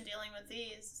 examples. You've been dealing with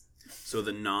these. So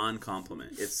the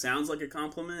non-compliment. It sounds like a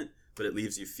compliment, but it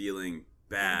leaves you feeling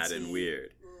bad and Empty.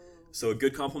 weird. Ooh. So a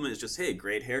good compliment is just, hey,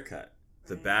 great haircut.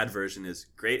 The Right. bad version is,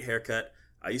 great haircut.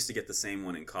 I used to get the same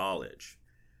one in college.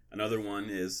 Another one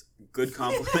is, good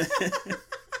compliment.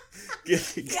 Yeah,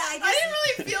 I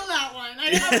didn't really feel that one.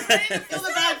 I didn't feel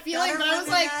the bad feeling, Better but I one was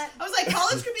than like, that.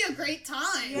 college could be a great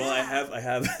time. Yeah. Well, I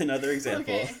have another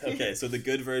example. Okay. Okay, so the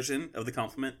good version of the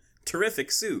compliment,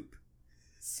 terrific soup.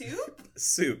 Soup?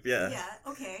 Soup, yeah. Yeah,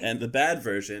 okay. And the bad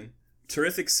version,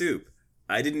 terrific soup.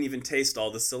 I didn't even taste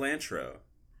all the cilantro.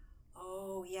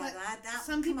 oh, yeah, But that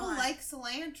Some come people on. like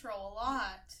cilantro a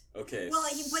lot. Okay, Well,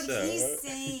 but so... he's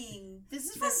saying This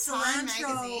is the from Time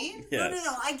cilantro. magazine. Yes.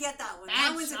 No, I get that one.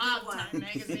 Bad that was a job, good one. Time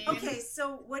magazine. Okay,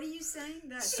 so what are you saying?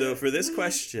 That So for this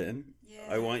question, yeah.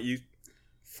 I want you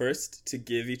first to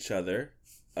give each other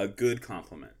a good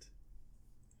compliment.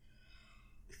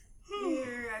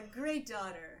 You're a great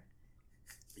daughter.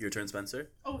 Your turn,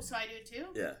 Spencer? Oh, so I do it too?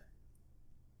 Yeah.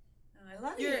 Oh, I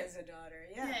love You're- you as a daughter.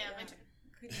 Yeah, Yeah, my turn.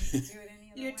 Couldn't do it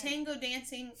any other Your way. tango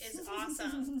dancing is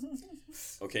awesome.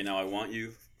 Okay, now I want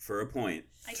you, for a point,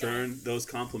 I got turn those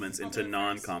compliments I'll into go first.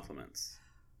 non-compliments.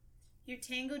 Your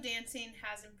tango dancing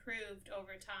has improved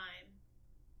over time.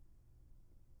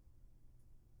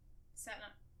 Is that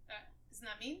not? Isn't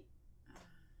that mean?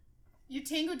 Your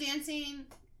tango dancing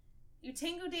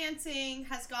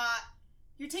has got.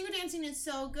 Your tango dancing is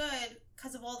so good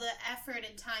because of all the effort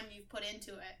and time you've put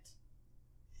into it.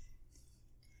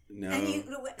 No. And you,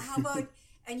 how about,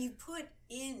 and you put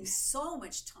in so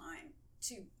much time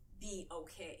to be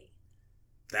okay.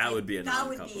 That would be a That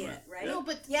would be non-compliment. it, right? No,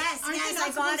 but Yes, aren't yes, they not I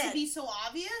got supposed it. to be so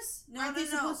obvious? No, Aren't no,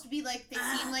 they no. supposed to be like they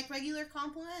seem like regular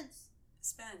compliments?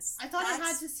 Spence. I thought it had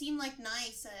that's- to seem like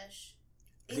nice-ish.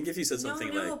 I think if you said something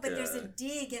no, like, but there's a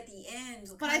dig at the end.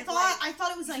 But kind I of thought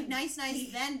like- it was like nice,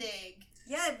 then dig.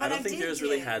 Yeah, but I don't think did yours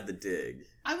really dig. had the dig.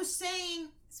 I was saying.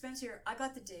 Spencer, I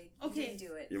got the dig. Okay. You didn't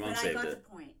do it. Your mom but saved I got it. the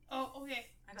point. Oh, okay.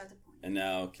 I got the point. And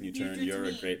now, can you You turn do to "you're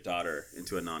a me. great daughter"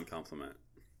 into a non-compliment?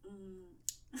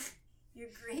 Your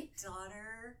great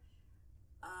daughter.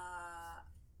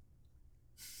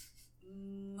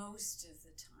 Most of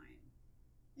the time.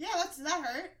 Yeah, that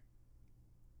hurt.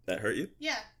 That hurt you?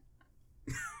 Yeah.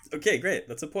 Okay, great.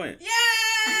 That's a point.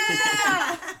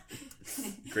 Yeah.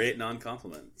 Great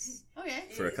non-compliments Okay.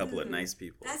 for a couple of nice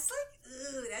people. That's like,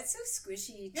 ooh, that's so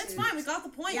squishy. That's to- fine. We got the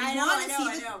point. Yeah, we I know, want I to know, see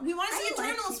I the, know. We want to see I like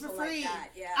Eternals for people like free. that,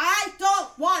 yeah. I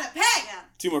don't want to pay. Yeah.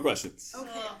 2 more questions. Okay.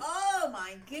 Ugh. Oh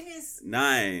my goodness.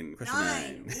 9. Question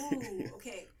 9. 9. Ooh,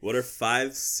 okay. What are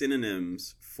 5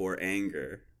 synonyms for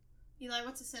anger? Eli,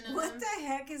 what's a synonym? What the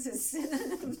heck is a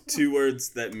synonym? 2 words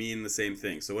that mean the same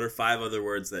thing. So what are 5 other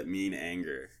words that mean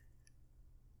anger?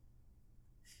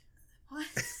 What?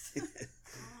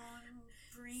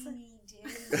 Brainy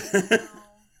dude.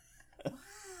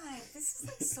 Why? This is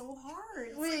like so hard.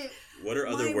 It's Wait. What are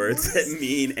My other words that worst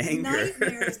mean anger?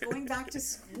 Nightmares going back to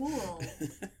school.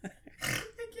 I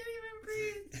can't even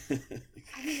breathe.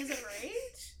 I mean, is it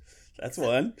rage? That's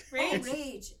one. Rage. Oh,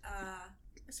 rage.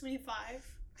 So we need 5.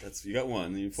 That's you got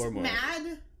 1. You need 4 more.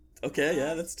 Mad. Okay,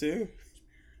 yeah, that's 2.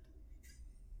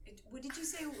 What did you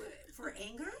say for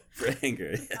anger? For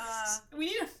anger. Yes. We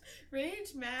need a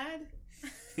rage. Mad.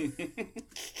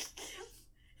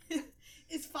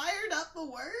 Is fired up the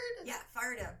word? Yeah,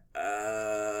 fired up.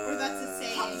 Or that's a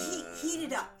saying.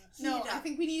 Heated up. No, Heated I up.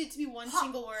 think we need it to be one Hot,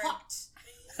 single word. Hot.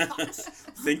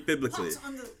 Think biblically. Hot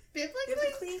on the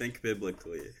Biblically? Think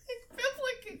biblically.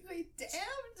 Biblically. Damn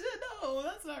to know.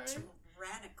 That's not right.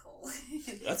 tyrannical.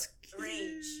 That's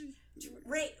Rage.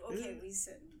 Rage. Okay, we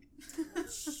said. Oh,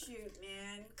 shoot,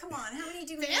 man. Come on, how many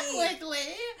do we need? Biblically?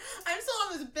 I'm still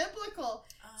on this biblical.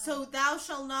 So thou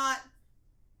shalt not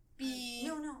be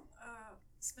No.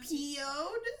 Spencer.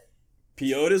 PO'd?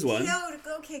 PO'd is 1. PO'd.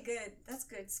 Okay, good. That's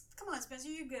good. Come on, Spencer.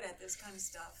 You're good at this kind of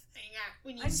stuff. Hang on.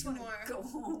 We need I just 2 want more. to go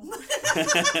home.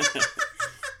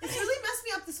 It's really messed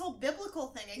me up, this whole biblical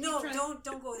thing. I keep No, trying don't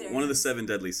go there. One of the 7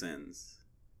 deadly sins.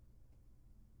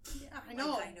 Yeah, I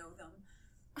know. Like I know them.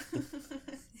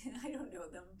 I don't know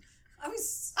them. I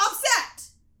was Upset!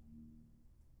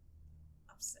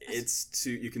 upset. It's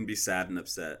too. You can be sad and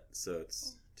upset, so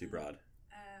it's too broad.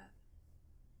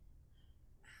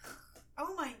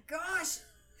 Oh my gosh!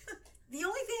 The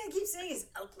only thing I keep saying is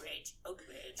outrage.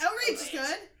 Outrage is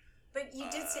good. But you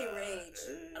did say rage.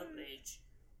 Outrage.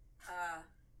 I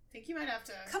think you might have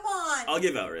to. Come on. I'll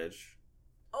give outrage.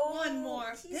 Oh, One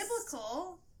more. he's-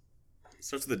 Biblical.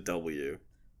 Starts with a W.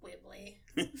 Wibbly.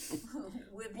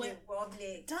 Wibbly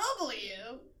wobbly.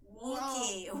 W.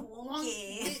 Wonky. Whoa.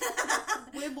 Wonky.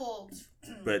 Wibbled.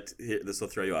 But here, this will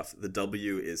throw you off. The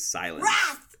W is silent.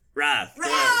 Wrath! Wrath.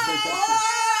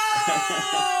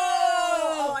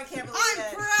 Oh, I can't believe I'm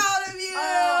it. proud of you!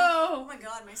 Oh my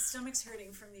god, my stomach's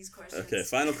hurting from these questions. Okay,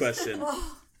 final question.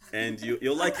 Oh. And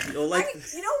you'll like. You know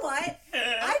what?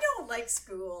 I don't like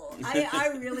school. I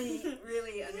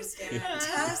really understand.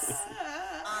 Tess,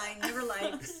 I never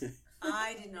liked.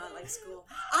 I did not like school.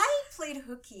 I played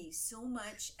hooky so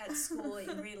much at school in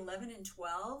grade 11 and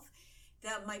 12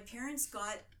 that my parents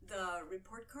got the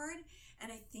report card,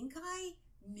 and I think I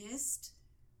missed.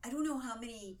 I don't know how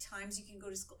many times you can go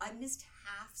to school. I missed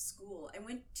half school. I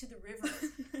went to the river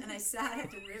and I sat at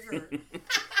the river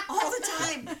all the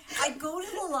time. I'd go to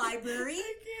the library,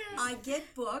 I'd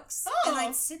get books, and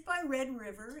I'd sit by Red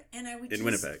River, and I would In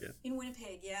Winnipeg, yeah. In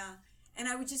Winnipeg, yeah. And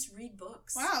I would just read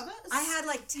books. Wow, that's... I had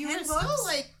like 10 You were books. still,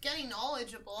 like, getting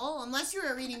knowledgeable, unless you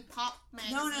were reading pop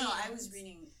magazines. No, I was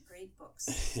reading great books.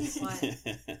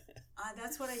 But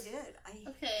that's what I did.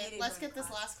 Okay, hated let's going get to this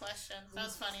class. last question. That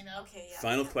was funny, though. Okay, yeah.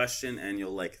 Final question, and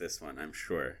you'll like this one, I'm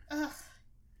sure. Ugh,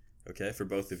 Okay, for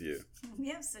both of you. We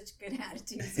have such good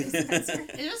attitudes, Spencer.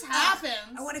 it just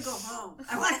happens. I want to go home.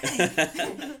 I want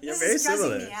to. You're This very is stressing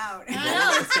similar. me out. I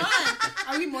know, it's fun.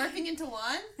 Are we morphing into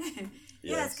one?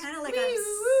 Yeah, it's kind of like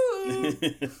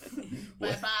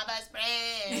My Baba's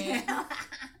brain.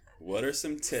 What are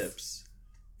some tips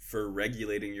for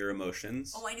regulating your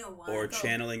emotions Oh, I know one. or Go.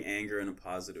 channeling anger in a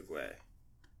positive way?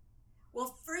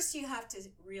 Well, first you have to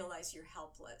realize you're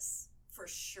helpless, for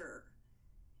sure.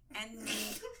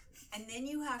 And then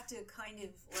you have to kind of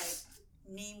like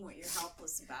name what you're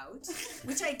helpless about,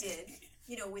 which I did,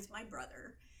 with my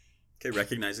brother. Okay,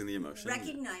 recognizing the emotion.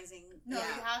 recognizing. No,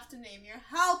 yeah. you have to name you're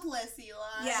helpless,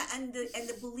 Eli. Yeah, and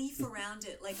the belief around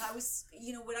it. Like I was,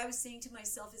 what I was saying to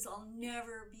myself is, I'll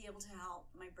never be able to help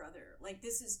my brother. Like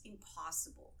this is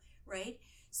impossible, right?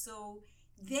 So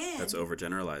then That's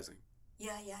overgeneralizing.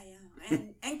 Yeah,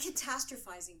 and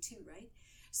catastrophizing too, right?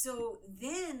 So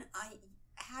then I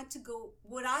had to go.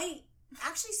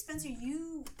 Actually, Spencer,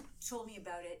 you told me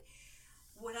about it.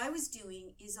 What I was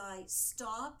doing is I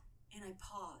stop and I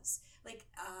pause. Like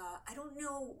I don't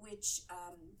know which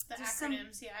The there's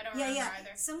acronyms, I don't remember either.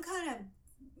 Some kind of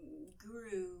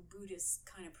guru, Buddhist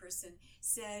kind of person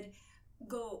said,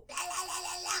 go, la, la, la,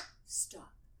 la, la,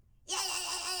 stop. Yeah, yeah,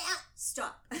 yeah, yeah, yeah,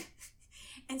 stop.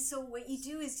 And so what you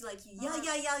do is like you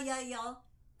yell,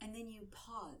 and then you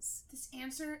pause. This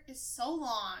answer is so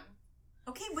long.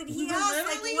 Okay, but he asked,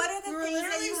 like, what are the things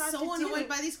that you have so to do? annoyed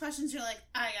by these questions. You're like,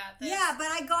 I got this. Yeah, but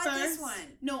I got First, this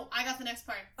one. No, I got the next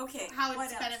part. Okay, How what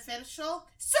it's else? beneficial.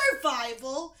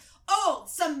 Survival. Oh,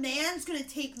 some man's gonna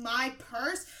take my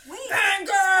purse. Wait,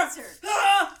 Anger. Spencer.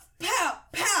 Ah, pow,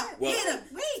 pow. Well- hit him.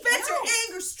 Wait, Spencer, no.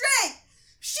 anger, strength.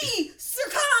 She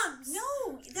succumbs.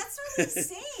 No, that's not what he's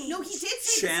saying. No, he did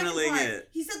say Channeling the second part. it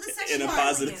He said the second in a part.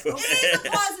 positive way. It is a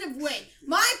positive way.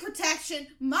 My protection,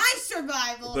 my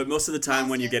survival. But most of the time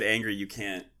when you Positive. get angry, you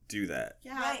can't do that.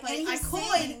 Yeah, Right, but and I he's could.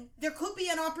 saying There could be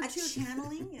an a opportunity.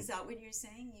 channeling? Is that what you're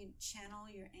saying? You channel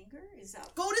your anger? Is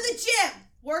that Go to the gym.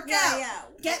 Work out. Yeah.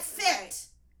 Get fit.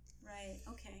 Right.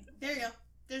 Okay. There you go.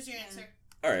 There's your Yeah. answer.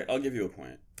 All right, I'll give you a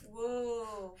point.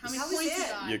 Whoa. How many was points you it?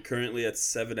 got? You're currently at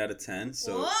 7 out of 10,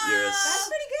 so Whoa! you're That's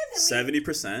pretty good. Then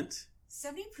 70%.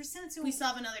 70%. So We still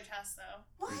have another test though.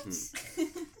 what?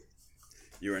 Mhm.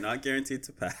 You are not guaranteed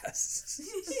to pass.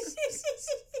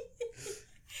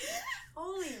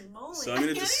 Holy moly! So I'm I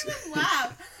gonna can't just. even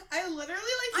laugh. I literally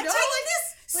I'm you know, taking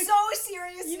like, this so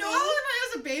seriously. you know how when I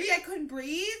was a baby I couldn't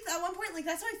breathe at one point? Like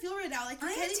that's how I feel right now. Like you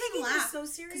I am can't taking even this laugh so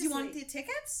seriously. because you wanted the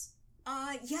tickets.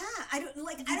 Yeah. I don't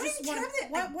like. You I don't just even care wanna-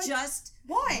 that. what- I what- just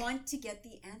Why? want to get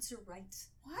the answer right.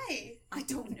 Why? I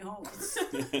don't know.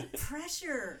 It's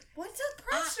pressure. What's the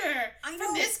pressure? I From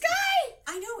know. this guy?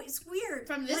 I know it's weird.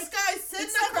 From this Like, guy sitting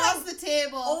it's like across I the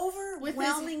table.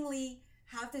 overwhelmingly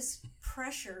have this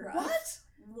pressure. Of What?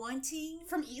 wanting.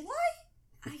 From Eli?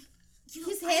 You know,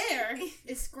 His hair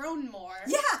is grown more.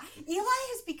 Yeah, Eli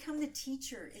has become the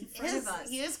teacher in front of us.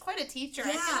 He is quite a teacher.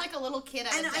 I Yeah. feel like a little kid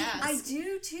at And a desk. I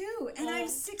do too. And Oh. I'm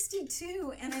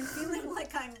 62 and I'm feeling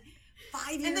like I'm 5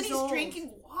 years and then he's old.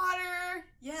 drinking water.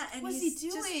 Yeah, and What's he's he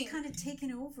doing? just kind of taken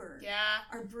over. Yeah.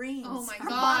 Our brains. Oh my our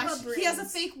gosh. Baba brains. He has a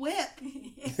fake whip.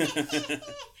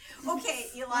 Okay,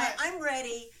 Eli, What? I'm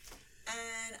ready.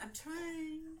 And I'm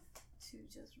trying to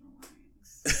just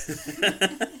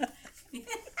relax.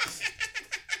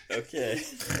 Okay.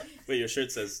 Wait, your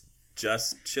shirt says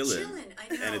just chillin'. Chillin',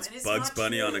 I know. And it's and Bugs not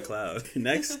Bunny on a true. cloud.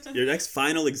 Your next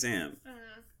final exam.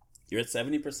 You're at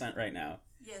 70% right now.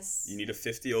 Yes. You need a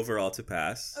 50 overall to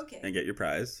pass. Okay. And get your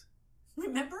prize.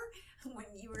 Remember when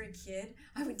you were a kid?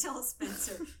 I would tell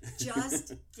Spencer,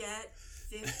 just get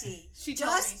 50. She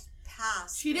told just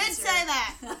pass. She did Spencer. say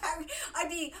that.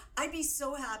 I'd be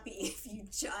so happy if you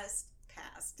just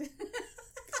passed.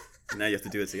 And now you have to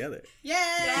do it together.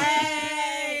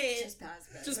 Yay! Just pass.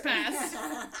 Spencer. Just pass.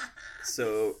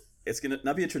 So it's going to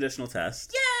not be a traditional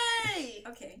test. Yay!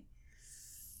 Okay.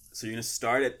 So you're going to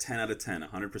start at 10 out of 10,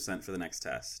 100% for the next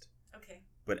test. Okay.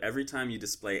 But every time you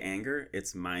display anger,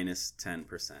 it's minus 10%.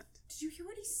 Did you hear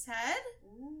what he said?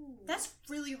 Ooh. That's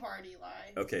really hard, Eli.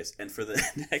 Okay, and for the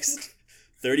next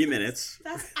 30 minutes.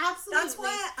 That's absolutely That's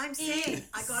why I'm saying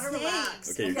I gotta insane.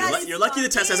 relax. Okay, That you're is lucky the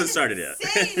test hasn't insane. started yet.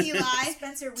 Insane, Eli.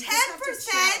 Spencer, we 10% just have to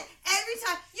chill. every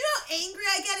time. You know how angry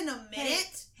I get in a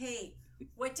minute? Hey,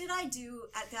 what did I do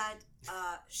at that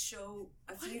show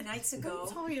a few nights ago?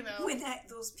 What are you talking about? When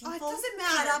those people Oh, it doesn't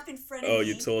cut matter. up in front of Oh, me.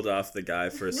 you told off the guy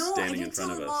for No, standing I in didn't front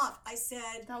tell of him us. off. I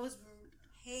said, That was rude.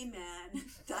 "Hey, man,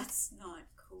 that's not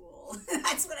cool."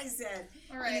 That's what I said.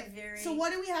 All right. In a very- So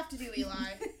what do we have to do,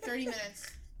 Eli? 30 minutes.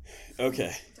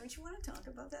 Okay. Don't you want to talk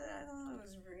about that? I thought it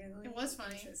was really It was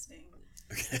funny. interesting.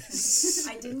 Okay.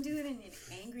 I didn't do it in an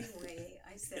angry way.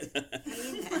 I said,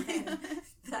 "Hey, man,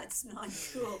 that's not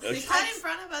cool." Okay. They cut in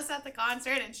front of us at the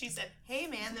concert, and she said, "Hey,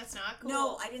 man, that's not cool."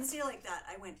 No, I didn't say it like that.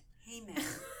 I went, "Hey, man,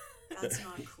 that's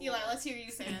not cool." Eli, let's hear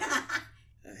you say it.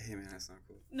 Hey man, that's not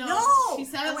cool. No, No, she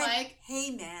said I it went, like.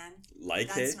 "Hey, man, Like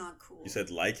that's hey? not cool." You said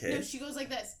like hey? No, she goes like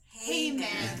this. Hey, Hey, man.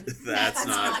 man. That's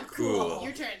not not cool. cool.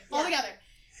 Your turn. Yeah. All together.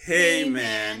 Hey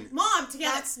man. Mom,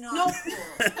 together. That's not no.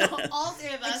 cool. No, all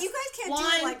three of us. Like, you guys can't One, do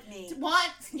it like me. One.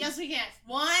 Yes, we can.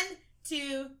 1,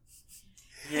 2.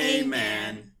 Hey Hey,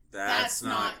 man. That's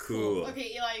not cool.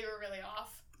 Okay, Eli, you were really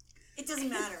off. It doesn't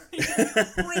matter.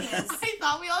 Point is, I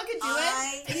thought we all could do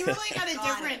it, and you were like at a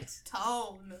got different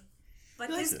tone. but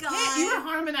You're this like, guy, "Yeah, you were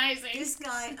harmonizing. this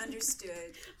guy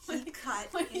understood. He cut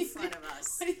What are in you front doing? of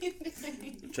us. What are you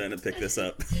doing? I'm trying to pick this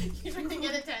up. You're trying to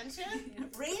get attention?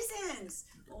 Raisins.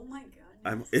 Oh my god.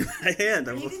 I'm in my hand.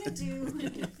 Are you gonna do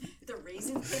the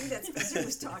raisin thing that Spencer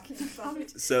was talking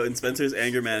about? So in Spencer's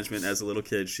anger management as a little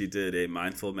kid, she did a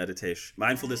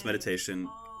mindfulness meditation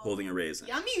holding a raisin.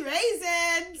 Yummy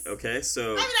raisins! Okay,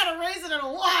 so I haven't had a raisin in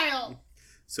a while.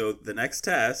 so the next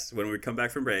test, when we come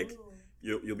back from break, Ooh,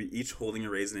 you'll be each holding a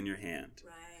raisin in your hand.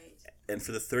 right. And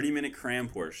for the 30-minute cram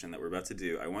portion that we're about to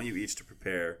do, I want you each to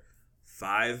prepare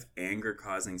 5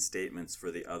 anger-causing statements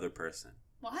for the other person.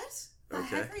 What? The Okay.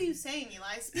 heck are you saying,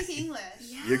 Eli? Speak English.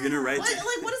 Yeah. You're gonna write What? down-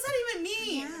 Like, what does that even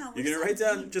mean? Yeah, what You're does gonna write that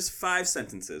down mean? just 5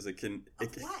 sentences. It can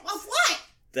Of what? Of what?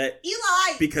 that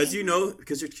Eli! because you're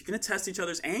gonna test each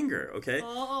other's anger. Okay,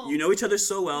 Oh. you know each other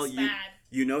so well. That's You bad.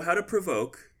 you know how to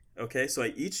provoke. Okay, so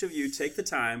each of you take the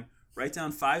time, write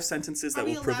down 5 sentences that Are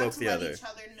we will allowed provoke to the let other. each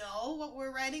other know what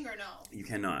we're writing or no? You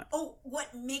cannot. Oh,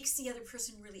 what makes the other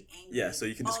person really angry? Yeah, so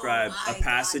you can Oh, describe I a past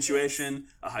got this. situation,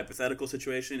 a hypothetical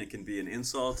situation. It can be an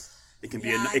insult. It can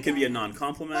Yeah, I be it can be got a it.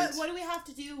 non-compliment. But what do we have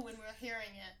to do when we're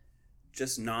hearing it?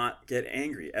 Just not get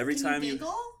angry every Can time you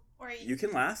giggle? Or are you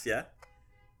can laugh. Yeah,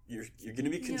 you're gonna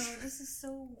be. No, this is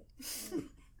so. I'm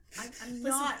Listen,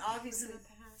 not obviously.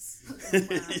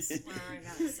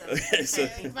 Okay, so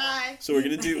Okay, bye. so we're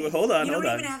gonna do. Hold on, You hold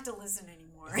don't on. even have to listen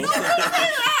anymore. Hold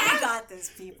on. We got this,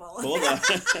 people. Hold on.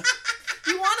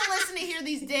 You want to listen to hear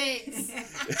these dates.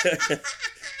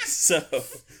 So,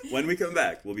 when we come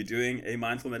back, we'll be doing a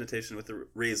mindful meditation with the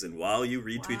raisin while you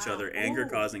read to each Wow. other Ooh.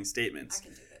 anger-causing I statements.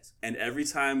 can do this. And every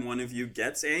time one of you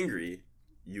gets angry,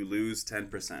 you lose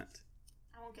 10%.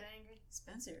 I won't get angry.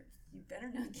 Spencer, you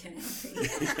better not get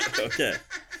angry. Okay.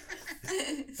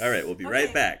 All right, we'll be Okay.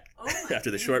 right back Oh my after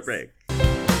the short goodness.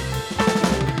 break.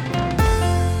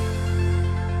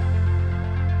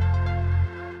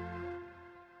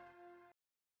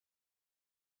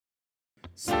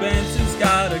 Spencer's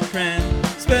got a cram.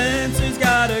 Spencer's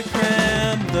got a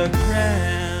cram. The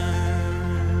cram.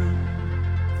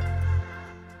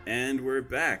 And we're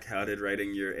back. How did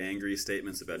writing your angry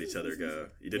statements about each other go?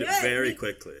 You did it Good. very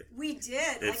quickly. We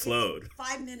did. It flowed.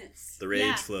 5 minutes. The rage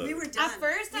Yeah. flowed. We were done.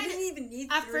 first, we I didn't even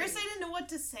need. At 30. first, I didn't know what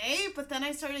to say, but then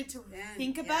I started to Then,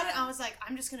 think about it. yeah. I was like,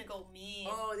 I'm just going to go mean.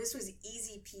 Oh, this was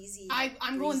easy peasy.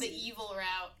 I'm going the breezy. evil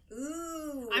route.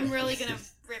 Ooh. I'm really going to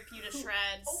rip you to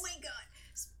shreds. Oh my god.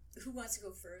 Who wants to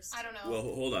go first? I don't know. Well,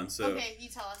 hold on. So, okay, you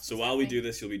tell us. so what's while we happening. do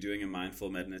this, you'll be doing a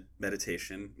mindfulness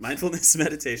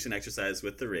meditation exercise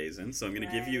with the raisin. So I'm going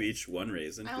to give you Right. each one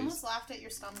raisin. I Please. almost laughed at your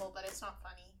stumble, but it's not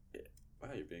funny. Wow,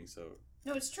 you're being so.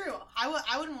 No, it's true. I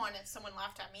wouldn't want if someone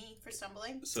laughed at me for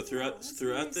stumbling. So No, throughout that's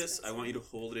throughout nice, this, I Spencer. want you to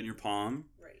hold it in your palm.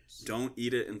 Right. Don't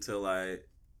eat it until I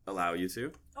allow you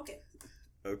to. Okay.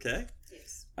 Okay.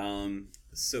 Yes.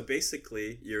 So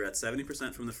basically, you're at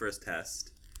 70% from the first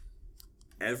test.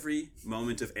 Every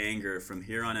moment of anger from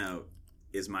here on out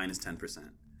is minus 10%.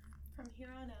 From here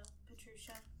on out,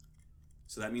 Patricia.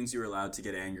 So that means you're allowed to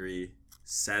get angry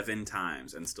 7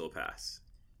 times and still pass.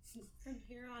 From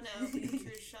here on out,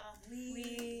 Patricia.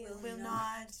 We will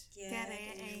not get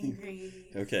angry.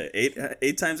 Okay,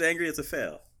 8 times angry, it's a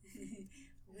fail.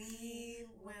 We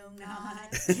will not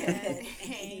not get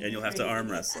angry. And you'll have to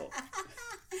arm wrestle.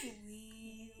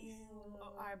 We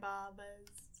are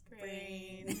Baba's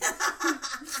brain.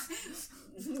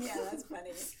 Yeah, that's funny.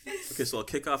 Okay, so I'll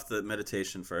kick off the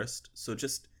meditation first. So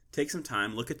just take some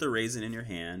time, look at the raisin in your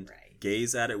hand, Right.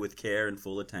 gaze at it with care and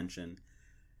full attention.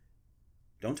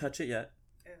 Don't touch it yet.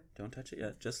 Oh. Don't touch it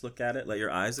yet. Just look at it, let your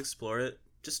eyes explore it.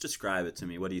 Just describe it to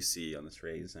me. What do you see on this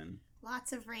raisin?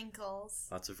 Lots of wrinkles.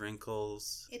 Lots of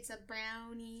wrinkles. It's a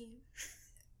brownie,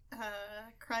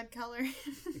 crud color.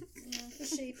 Yeah, the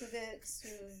shape of it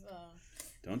sort of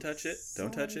Don't touch it.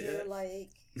 Don't touch it yet. like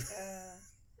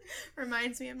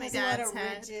Reminds me of my has a lot dad's of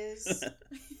head. ridges.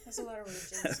 Has a lot of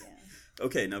ridges, yeah.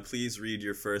 Okay, now please read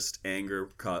your first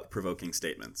anger-provoking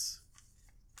statements.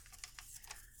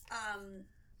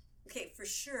 Okay, for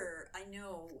sure, I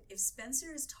know if Spencer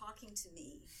is talking to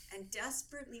me and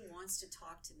desperately wants to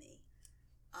talk to me,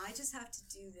 I just have to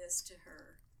do this to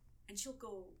her and she'll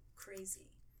go crazy.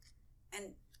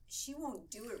 And she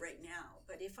won't do it right now,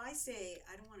 but if I say,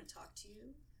 I don't want to talk to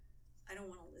you, I don't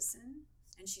want to listen,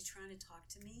 and she's trying to talk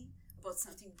to me about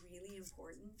something really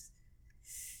important,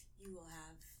 you will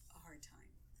have a hard time.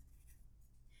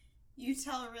 You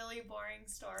tell really boring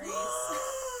stories.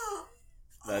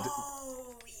 That-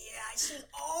 Oh, yeah, she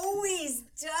always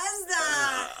does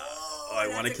that. I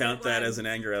want to that's a count good that one. as an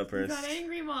anger You outburst. got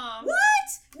angry, Mom.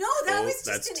 What? No, that Oh, was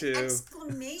that's just an 2.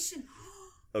 exclamation.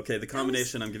 Okay, the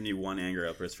combination, I'm giving you 1 anger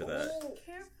outburst for that. Oh,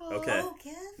 Careful. Okay.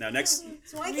 okay. Now, next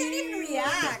So I can't even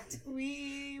react.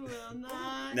 We will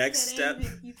not. Next get step.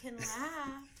 angry. You can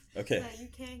laugh, Okay. but you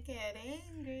can't get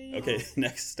angry. Okay,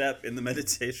 next step in the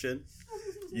meditation.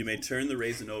 You may turn the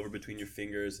raisin over between your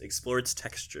fingers, explore its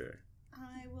texture.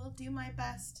 I will do my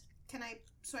best. Can I?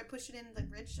 So I push it in the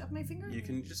ridge of my finger. You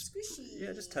can just Squishy.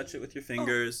 just touch it with your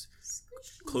fingers.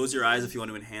 Squishy. Close your eyes if you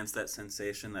want to enhance that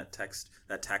sensation, that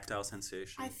tactile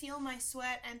sensation. I feel my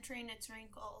sweat entering its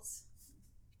wrinkles.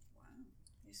 Wow.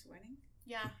 You're sweating?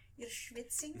 Yeah, You're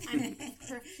schwitzing? I'm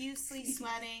profusely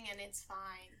sweating, and it's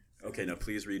fine. Okay, now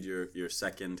please read your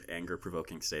second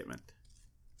anger-provoking statement.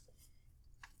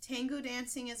 Tango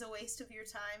dancing is a waste of your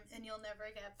time, and you'll never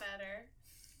get better.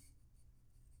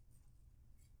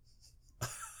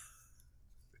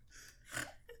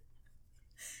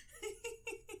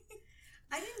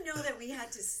 I didn't know that we had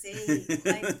to say,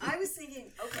 like, I was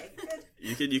thinking, okay, good.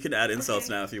 You can add insults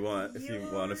Okay. now if you want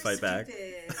to fight back.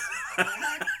 Stupid.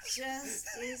 That just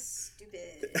is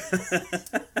stupid.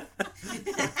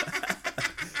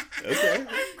 Okay. I'm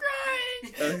crying.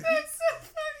 Okay. That's so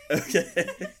funny.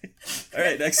 Okay. All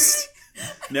right, next.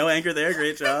 No anger there.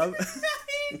 Great job. I'm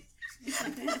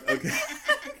crying. Okay.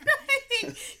 I'm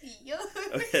crying. Yo.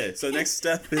 Okay, so next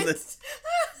step in the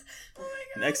Oh my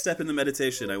god. next step in the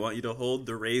meditation, I want you to hold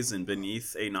the raisin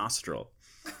beneath a nostril.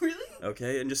 Really?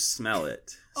 Okay, and just smell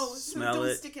it. Oh, so smell don't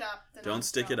it. stick it up. the Don't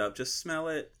stick it nostril. up. Just smell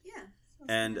it. Yeah.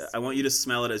 And I want you to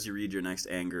smell it as you read your next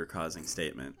anger-causing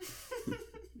statement.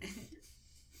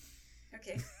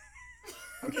 Okay.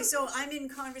 Okay, so I'm in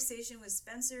conversation with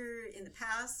Spencer in the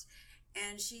past,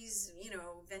 and she's,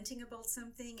 venting about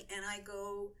something, and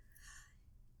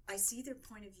I see their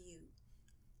point of view.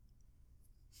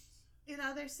 In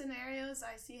other scenarios,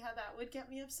 I see how that would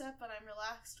get me upset, but I'm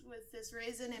relaxed with this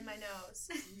raisin in my nose.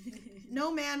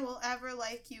 No man will ever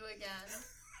like you again.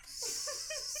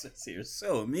 Sissy, you're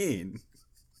so mean.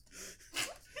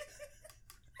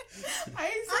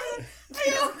 I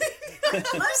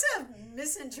Must have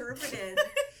misinterpreted,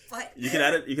 but You can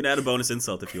add it. You can add a bonus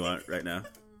insult if you want right now.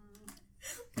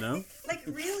 No? like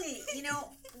really,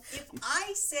 if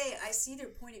I say I see their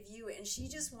point of view and she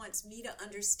just wants me to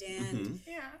understand Mhm.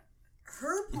 yeah.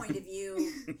 her point of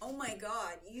view, oh my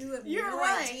god, you have You're no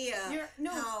right. idea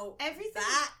No, how everything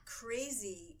that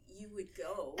crazy you would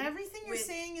go. everything you're with-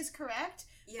 saying is correct,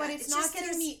 Yeah, but it's not just getting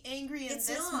there's- me angry in It's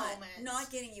this not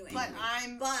moment. getting you angry. But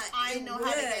I it know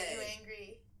how to get would you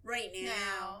angry. right now.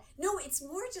 now. No, it's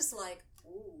more just like,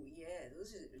 oh yeah,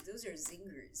 those are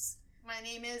zingers. My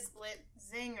name is Lit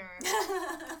Zinger.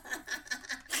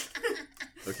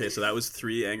 Okay, so that was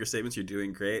 3 anger statements. You're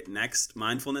doing great. Next,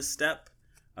 mindfulness step.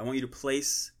 I want you to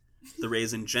place the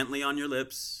raisin gently on your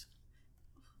lips.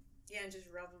 Yeah, and just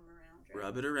rub them around. Right?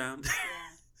 Rub it around.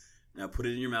 Yeah. Now put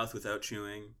it in your mouth without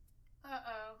chewing.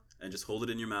 Uh-oh. And just hold it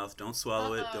in your mouth. Don't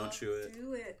swallow it. Uh-oh. Don't chew it.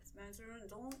 Do it, Spencer, and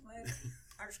don't let it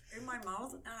in my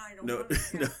mouth, and I don't No, want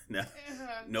to. no, no.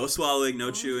 Uh-huh. No swallowing, no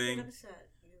Don't get chewing. upset.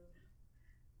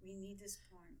 We need this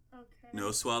point. Okay.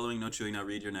 No swallowing, no chewing. Now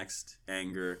read your next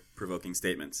anger-provoking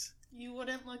statements. You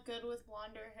wouldn't look good with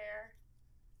blonder hair.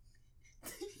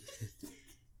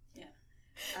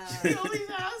 He always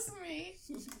asks me.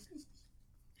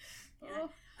 Yeah. Oh,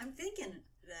 I'm thinking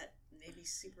that maybe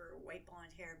super white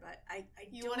blonde hair, but I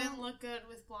you don't. wouldn't look good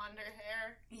with blonder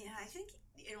hair. Yeah, I think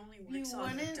it only You works on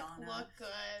wouldn't Madonna. look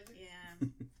good Yeah,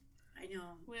 I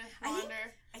know. with I think-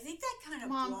 blonder. I think that kind of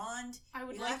Mom, blonde. I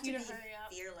would you like have you to to be hurry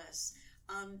up. fearless.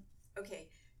 Okay.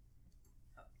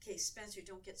 Okay, Spencer,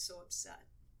 don't get so upset.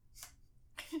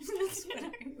 That's what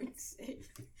I would say,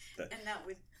 and that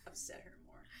would upset her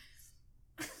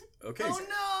more. Okay. Oh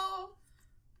no!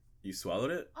 You swallowed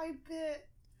it? I bit.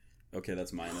 Okay,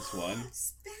 that's -1.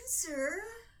 Spencer,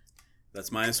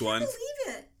 That's I -1. can't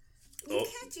believe it. You Oh,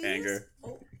 can't do anger. this.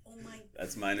 Oh my.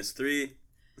 That's -3.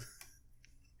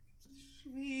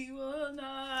 We will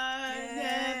not Get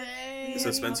get angry.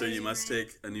 So Spencer, you must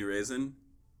take a new raisin.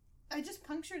 I just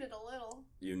punctured it a little.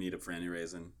 You need a brand new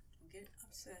raisin. Don't get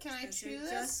upset. Can I Spencer. chew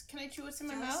this? Can I chew what's in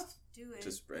my mouth? Do it.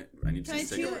 Just I need Can you I to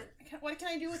take chew a it? What can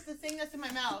I do with the thing that's in my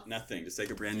mouth? nothing. Just take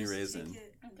a brand new Just raisin. take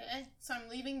it. Okay, so I'm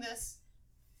leaving this.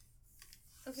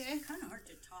 Okay. It's kind of hard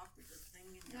to talk with the thing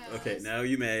in your Yeah. mouth. Okay, now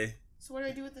you may So what do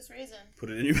I do with this raisin? put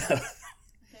it in your mouth.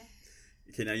 Okay.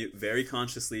 Okay, now you very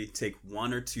consciously take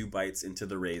 1 or 2 bites into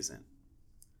the raisin.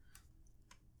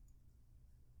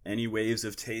 Any waves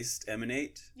of taste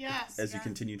emanate Yes. as you Yeah.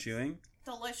 continue chewing?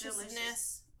 Deliciousness.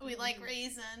 Delicious. We like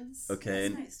raisins. Okay,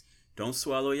 That's and nice. don't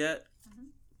swallow yet. Mhm.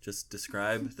 Just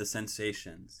describe the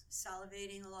sensations.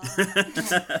 Salivating a lot.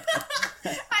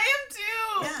 I am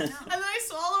too. Yeah, no. And then I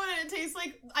swallow it and it tastes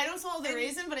like, I don't swallow the And-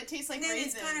 raisin, but it tastes like And then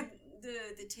raisin. it's kind of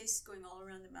the taste going all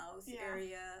around the mouth Yeah.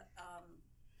 area,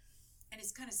 and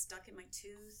it's kind of stuck in my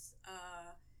tooth.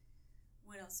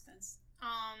 What else, Spence?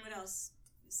 What else?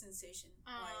 Sensation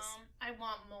wise. I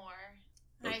want more.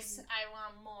 Okay. I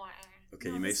want more. Okay,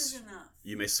 No, you may this is enough.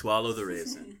 you may swallow the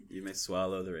raisin. You may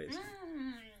swallow the raisin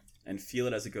Mm. and feel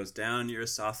it as it goes down your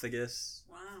esophagus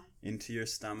Wow. into your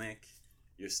stomach.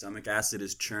 Your stomach acid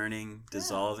is churning,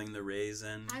 dissolving the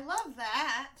raisin. I love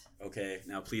that. Okay,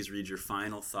 now please read your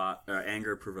final thought,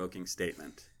 anger-provoking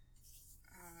statement.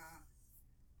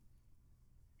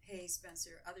 Hey,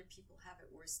 Spencer, other people have it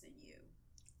worse than you.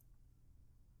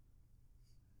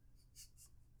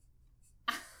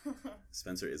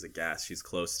 Spencer is aghast. She's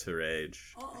close to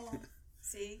rage. Uh-oh.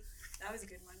 See? That was a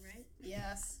good one, right?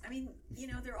 Yes. I mean,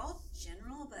 they're all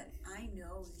general, but I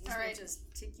know these All right. will just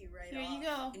tick you right Here off you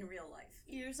go. in real life.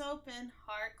 Ears open,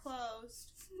 heart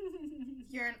closed.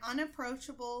 You're an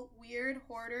unapproachable, weird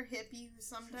hoarder hippie who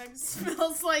sometimes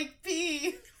smells like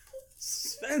pee.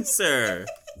 Spencer!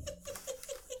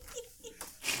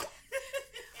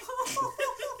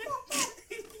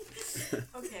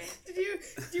 Okay.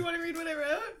 Do you want to read what I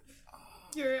wrote?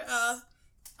 You're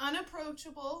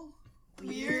unapproachable,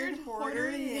 weird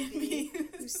hoarder hippie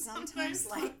who sometimes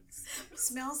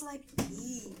smells like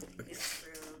pee. It's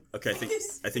true. Okay,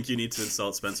 I think you need to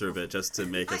insult Spencer a bit just to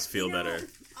make us feel better.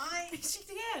 She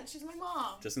can't. She's my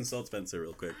mom. Just insult Spencer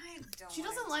real quick. I don't She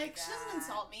doesn't wanna do she doesn't that.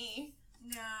 insult me.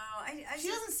 No, I She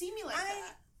doesn't see me like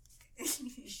that.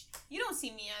 doesn't. You don't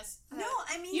see me as No,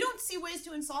 I mean you don't see ways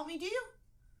to insult me, do you?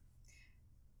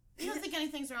 You don't think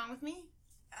anything's wrong with me?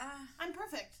 I'm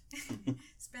perfect.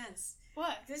 Spence,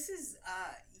 What? this is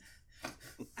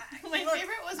My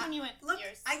favorite was when you went, look,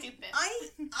 "You're stupid." I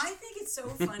think it's so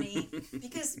funny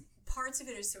because parts of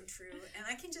it are so true, and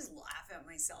I can just laugh at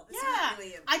myself. It's Yeah, not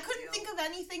really a I big couldn't deal. think of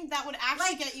anything that would actually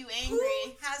Like, get you Who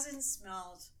angry. hasn't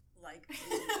smelled like pee?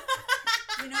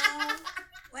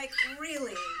 Like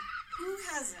really, who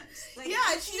hasn't? Like,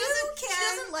 Yeah, she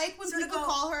doesn't like when sort of people go,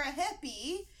 call her a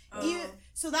hippie. Oh,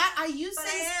 So that I use but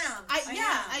things. I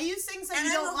am. I use things that and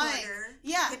you I'm don't a like. hoarder,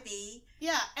 Yeah. hippie.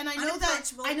 Yeah, and I know that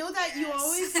Unapproachable, you yes.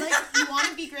 always like you want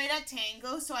to be great at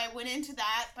tango, so I went into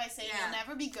that by saying Yeah. you'll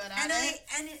never be good at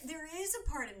And it. there is a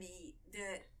part of me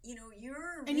that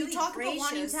you're And really you talk gracious.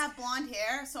 about wanting to have blonde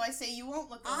hair, so I say you won't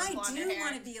look good with I blonde do hair.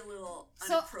 want to be a little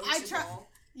So, unapproachable. I try-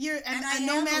 and I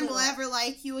no am a man will little- ever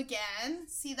like you again.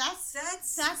 See, that's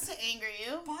That's to anger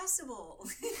you. possible.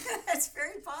 That's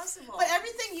very possible. But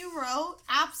everything you wrote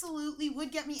absolutely would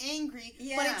get me angry. But it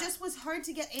Yeah. just was hard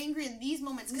to get angry in these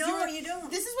moments. 'cause no, you don't.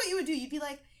 This is what you would do. You'd be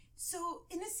like, so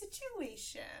in a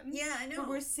situation, Yeah, I know. where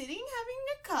we're sitting having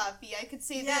a coffee, I could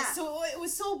say Yeah. this. So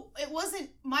it wasn't.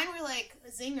 Mine were like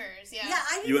zingers. Yeah. Yeah,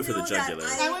 I didn't You went for the know that jugular.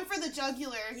 I went for the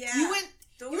jugular. Yeah. You went.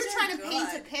 Those You were are trying to paint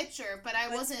a good. picture, but I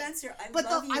But wasn't. Spencer, I But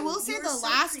love you. I will say You are the so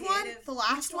last one. creative. The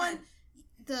last Which one.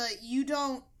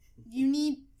 You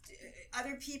need.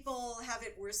 Other people have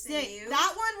it worse than Yeah, you.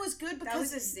 that one was good That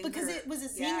was because a because zinger. it was a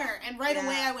zinger, Yeah. and right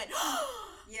away Yeah. I went,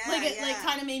 yeah, like it yeah. like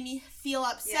kind of made me feel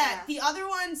upset. Yeah. The other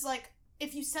ones, like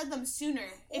if you said them sooner,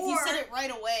 if you Or- said it right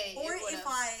away, Or it would've. if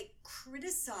I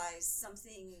criticize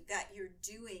something that you're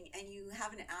doing and you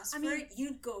haven't asked I for mean, it,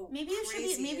 you'd go maybe you should be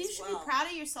crazy maybe you as should well. be proud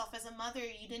of yourself. As a mother,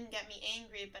 you didn't get me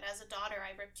angry, but as a daughter,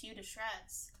 I ripped you to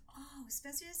shreds. Oh,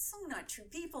 Spencer, it's so not true.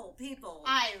 People.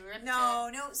 I ripped No,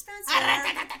 Spencer.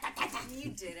 You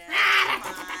didn't. Ah!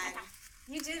 Come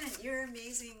on. You didn't. You're an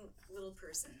amazing little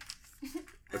person. I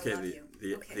Okay, love the you.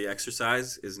 the, Okay. the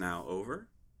exercise is now over.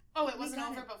 Oh, it wasn't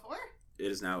got over it. before.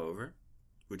 It is now over.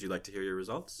 Would you like to hear your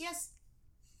results? Yes.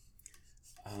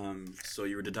 So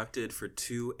you were deducted for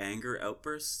 2 anger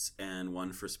outbursts and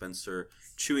 1 for Spencer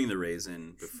chewing the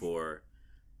raisin before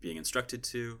being instructed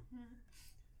to.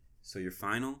 So your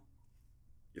final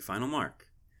mark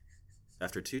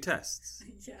after 2 tests,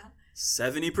 Yeah.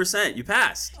 70%. You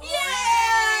passed. Yay!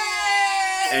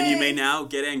 And you may now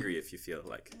get angry if you feel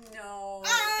like. No.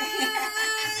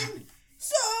 I'm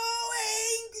so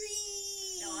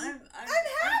angry. No, I'm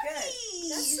happy.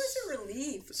 good. That's such a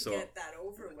relief to So- get that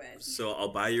over with. So I'll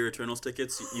buy your Eternals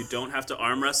tickets. You don't have to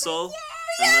arm wrestle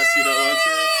unless you don't want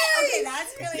to. Okay,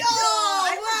 that's really Yo, cool.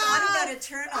 I wow. forgot about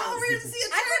Eternals. Oh, we're gonna see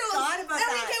a I turtle. forgot about Then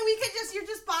that. we can just you're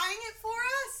just buying it for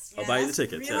us. I'll buy you the that's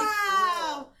tickets, Really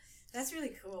yeah. cool. That's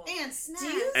really cool. And snacks. Do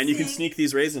you And you can think- sneak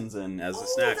these raisins in as a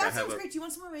snack. That I have sounds great. Do you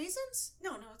want some more raisins?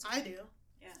 No, it's okay. I do.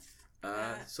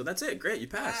 So that's it. Great, you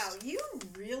Wow, passed. you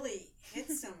really hit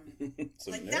some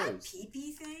Some like that nerves.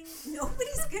 pee-pee thing.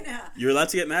 Nobody's gonna. You're allowed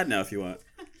to get mad now if you want.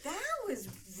 That was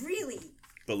really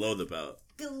Below the belt.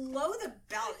 below the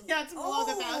belt. Yeah, it's below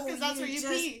the belt because that's where you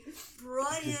just pee.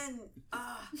 brought in.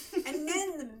 And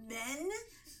then the men,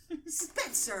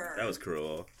 Spencer. That was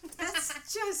cruel. That's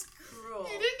just cruel.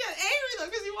 You didn't get angry though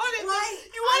because you wanted Why?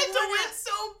 to win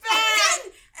so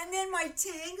bad. And then my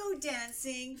tango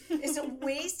dancing is a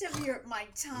waste of my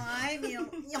time.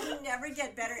 You'll never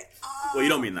get better. Oh, Well, you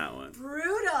don't mean that one.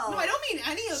 brutal. No, I don't mean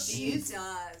any of She these.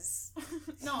 does.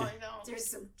 No, I don't. There's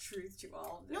some truth to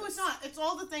all of this. No, it's not. It's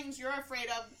all the things you're afraid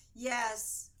of.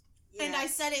 Yes. And I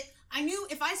Yes. said it. I knew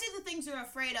if I say the things you're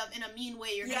afraid of in a mean way,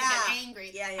 you're Yeah. gonna get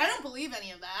angry. Yeah, I don't believe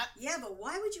any of that. Yeah, but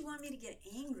why would you want me to get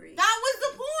angry? That was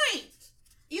the point.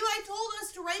 Eli told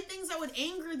us to write things that would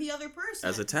anger the other person.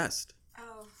 As a test.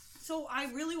 Oh. So I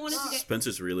really wanted to get.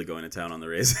 Spencer's really going to town on the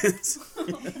raisins.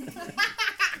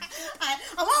 I'm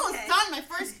almost Okay. done my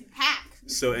first pack.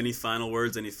 So, any final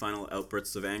words, any final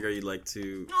outbursts of anger you'd like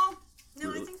to... No,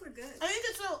 No, I think we're good. I think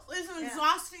it's an Yeah.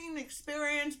 exhausting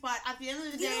experience, but at the end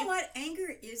of the day, You know what?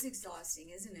 Anger is exhausting,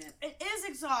 isn't it? it is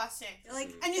exhausting.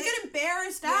 Like, And you get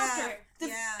embarrassed Yeah, after.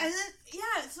 yeah. And then,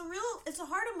 it's a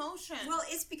hard emotion. well,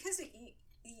 it's because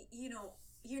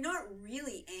you're not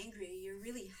really angry. You're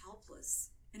really helpless,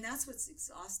 and that's what's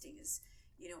exhausting.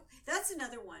 That's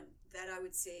another one that I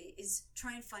would say is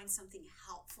try and find something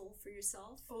helpful for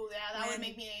yourself. oh yeah, that would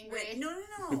make me angry.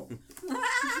 No.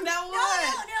 That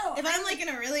would. No. If I'm like in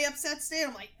a really upset state,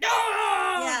 I'm like, no.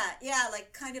 Yeah,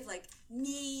 like kind of like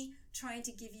me trying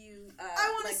to give you. I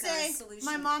want to like say a solution.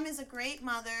 my mom is a great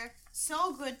mother,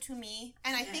 so good to me,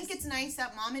 and I think Yes. it's nice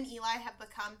that Mom and Eli have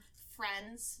become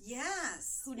friends.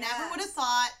 Yes. Who yes. never would have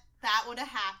thought that would have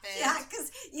happened. Yeah,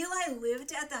 because Eli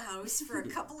lived at the house for a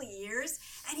couple of years,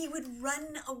 and he would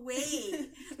run away.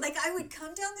 Like, I would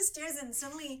come down the stairs, and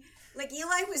suddenly, like,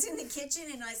 Eli was in the kitchen,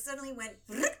 and I suddenly went,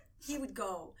 he would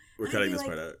go. We're And I'd cutting be this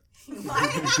like, part out.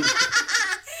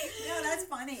 No, that's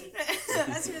funny.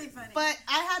 That's really funny. But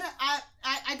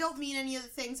I don't mean any of the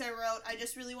things I wrote. I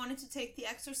just really wanted to take the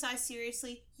exercise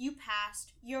seriously. You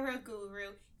passed. You're a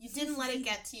guru. You didn't let it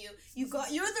get to you. You're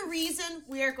the reason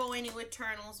we are going to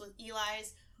Eternals with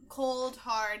Eli's cold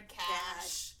hard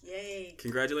cash. Yay.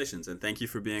 Congratulations, and thank you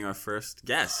for being our first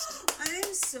guest.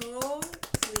 I'm so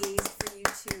pleased for you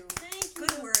two. Thank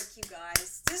Good you. work, you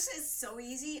guys. This is so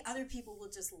easy. Other people will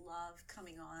just love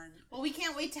coming on. Well, we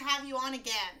can't wait to have you on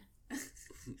again.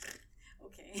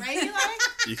 Okay. Right, Eli?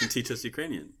 You can teach us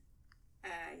Ukrainian.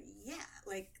 Yeah,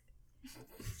 like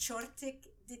Chortik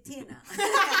Ditina.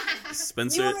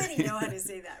 Spencer... You already know how to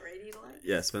say that, right, Eli?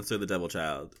 Yeah, Spencer the Devil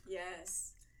Child.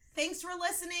 Yes. Thanks for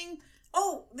listening.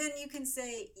 Oh, then you can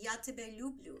say Ya tebe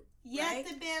lublu. Right?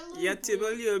 Я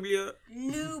тебя люблю.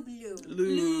 Lublu.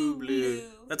 Lublю.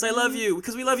 That's I love you,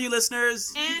 because we love you,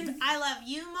 listeners. And I love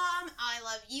you, Mom. I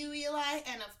love you, Eli.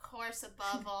 And of course,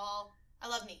 above all, I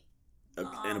love me.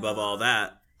 And above all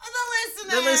that, The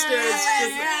listeners. the listeners.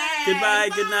 Goodbye,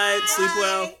 good night, sleep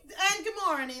well. And good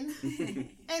morning.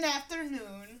 And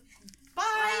afternoon.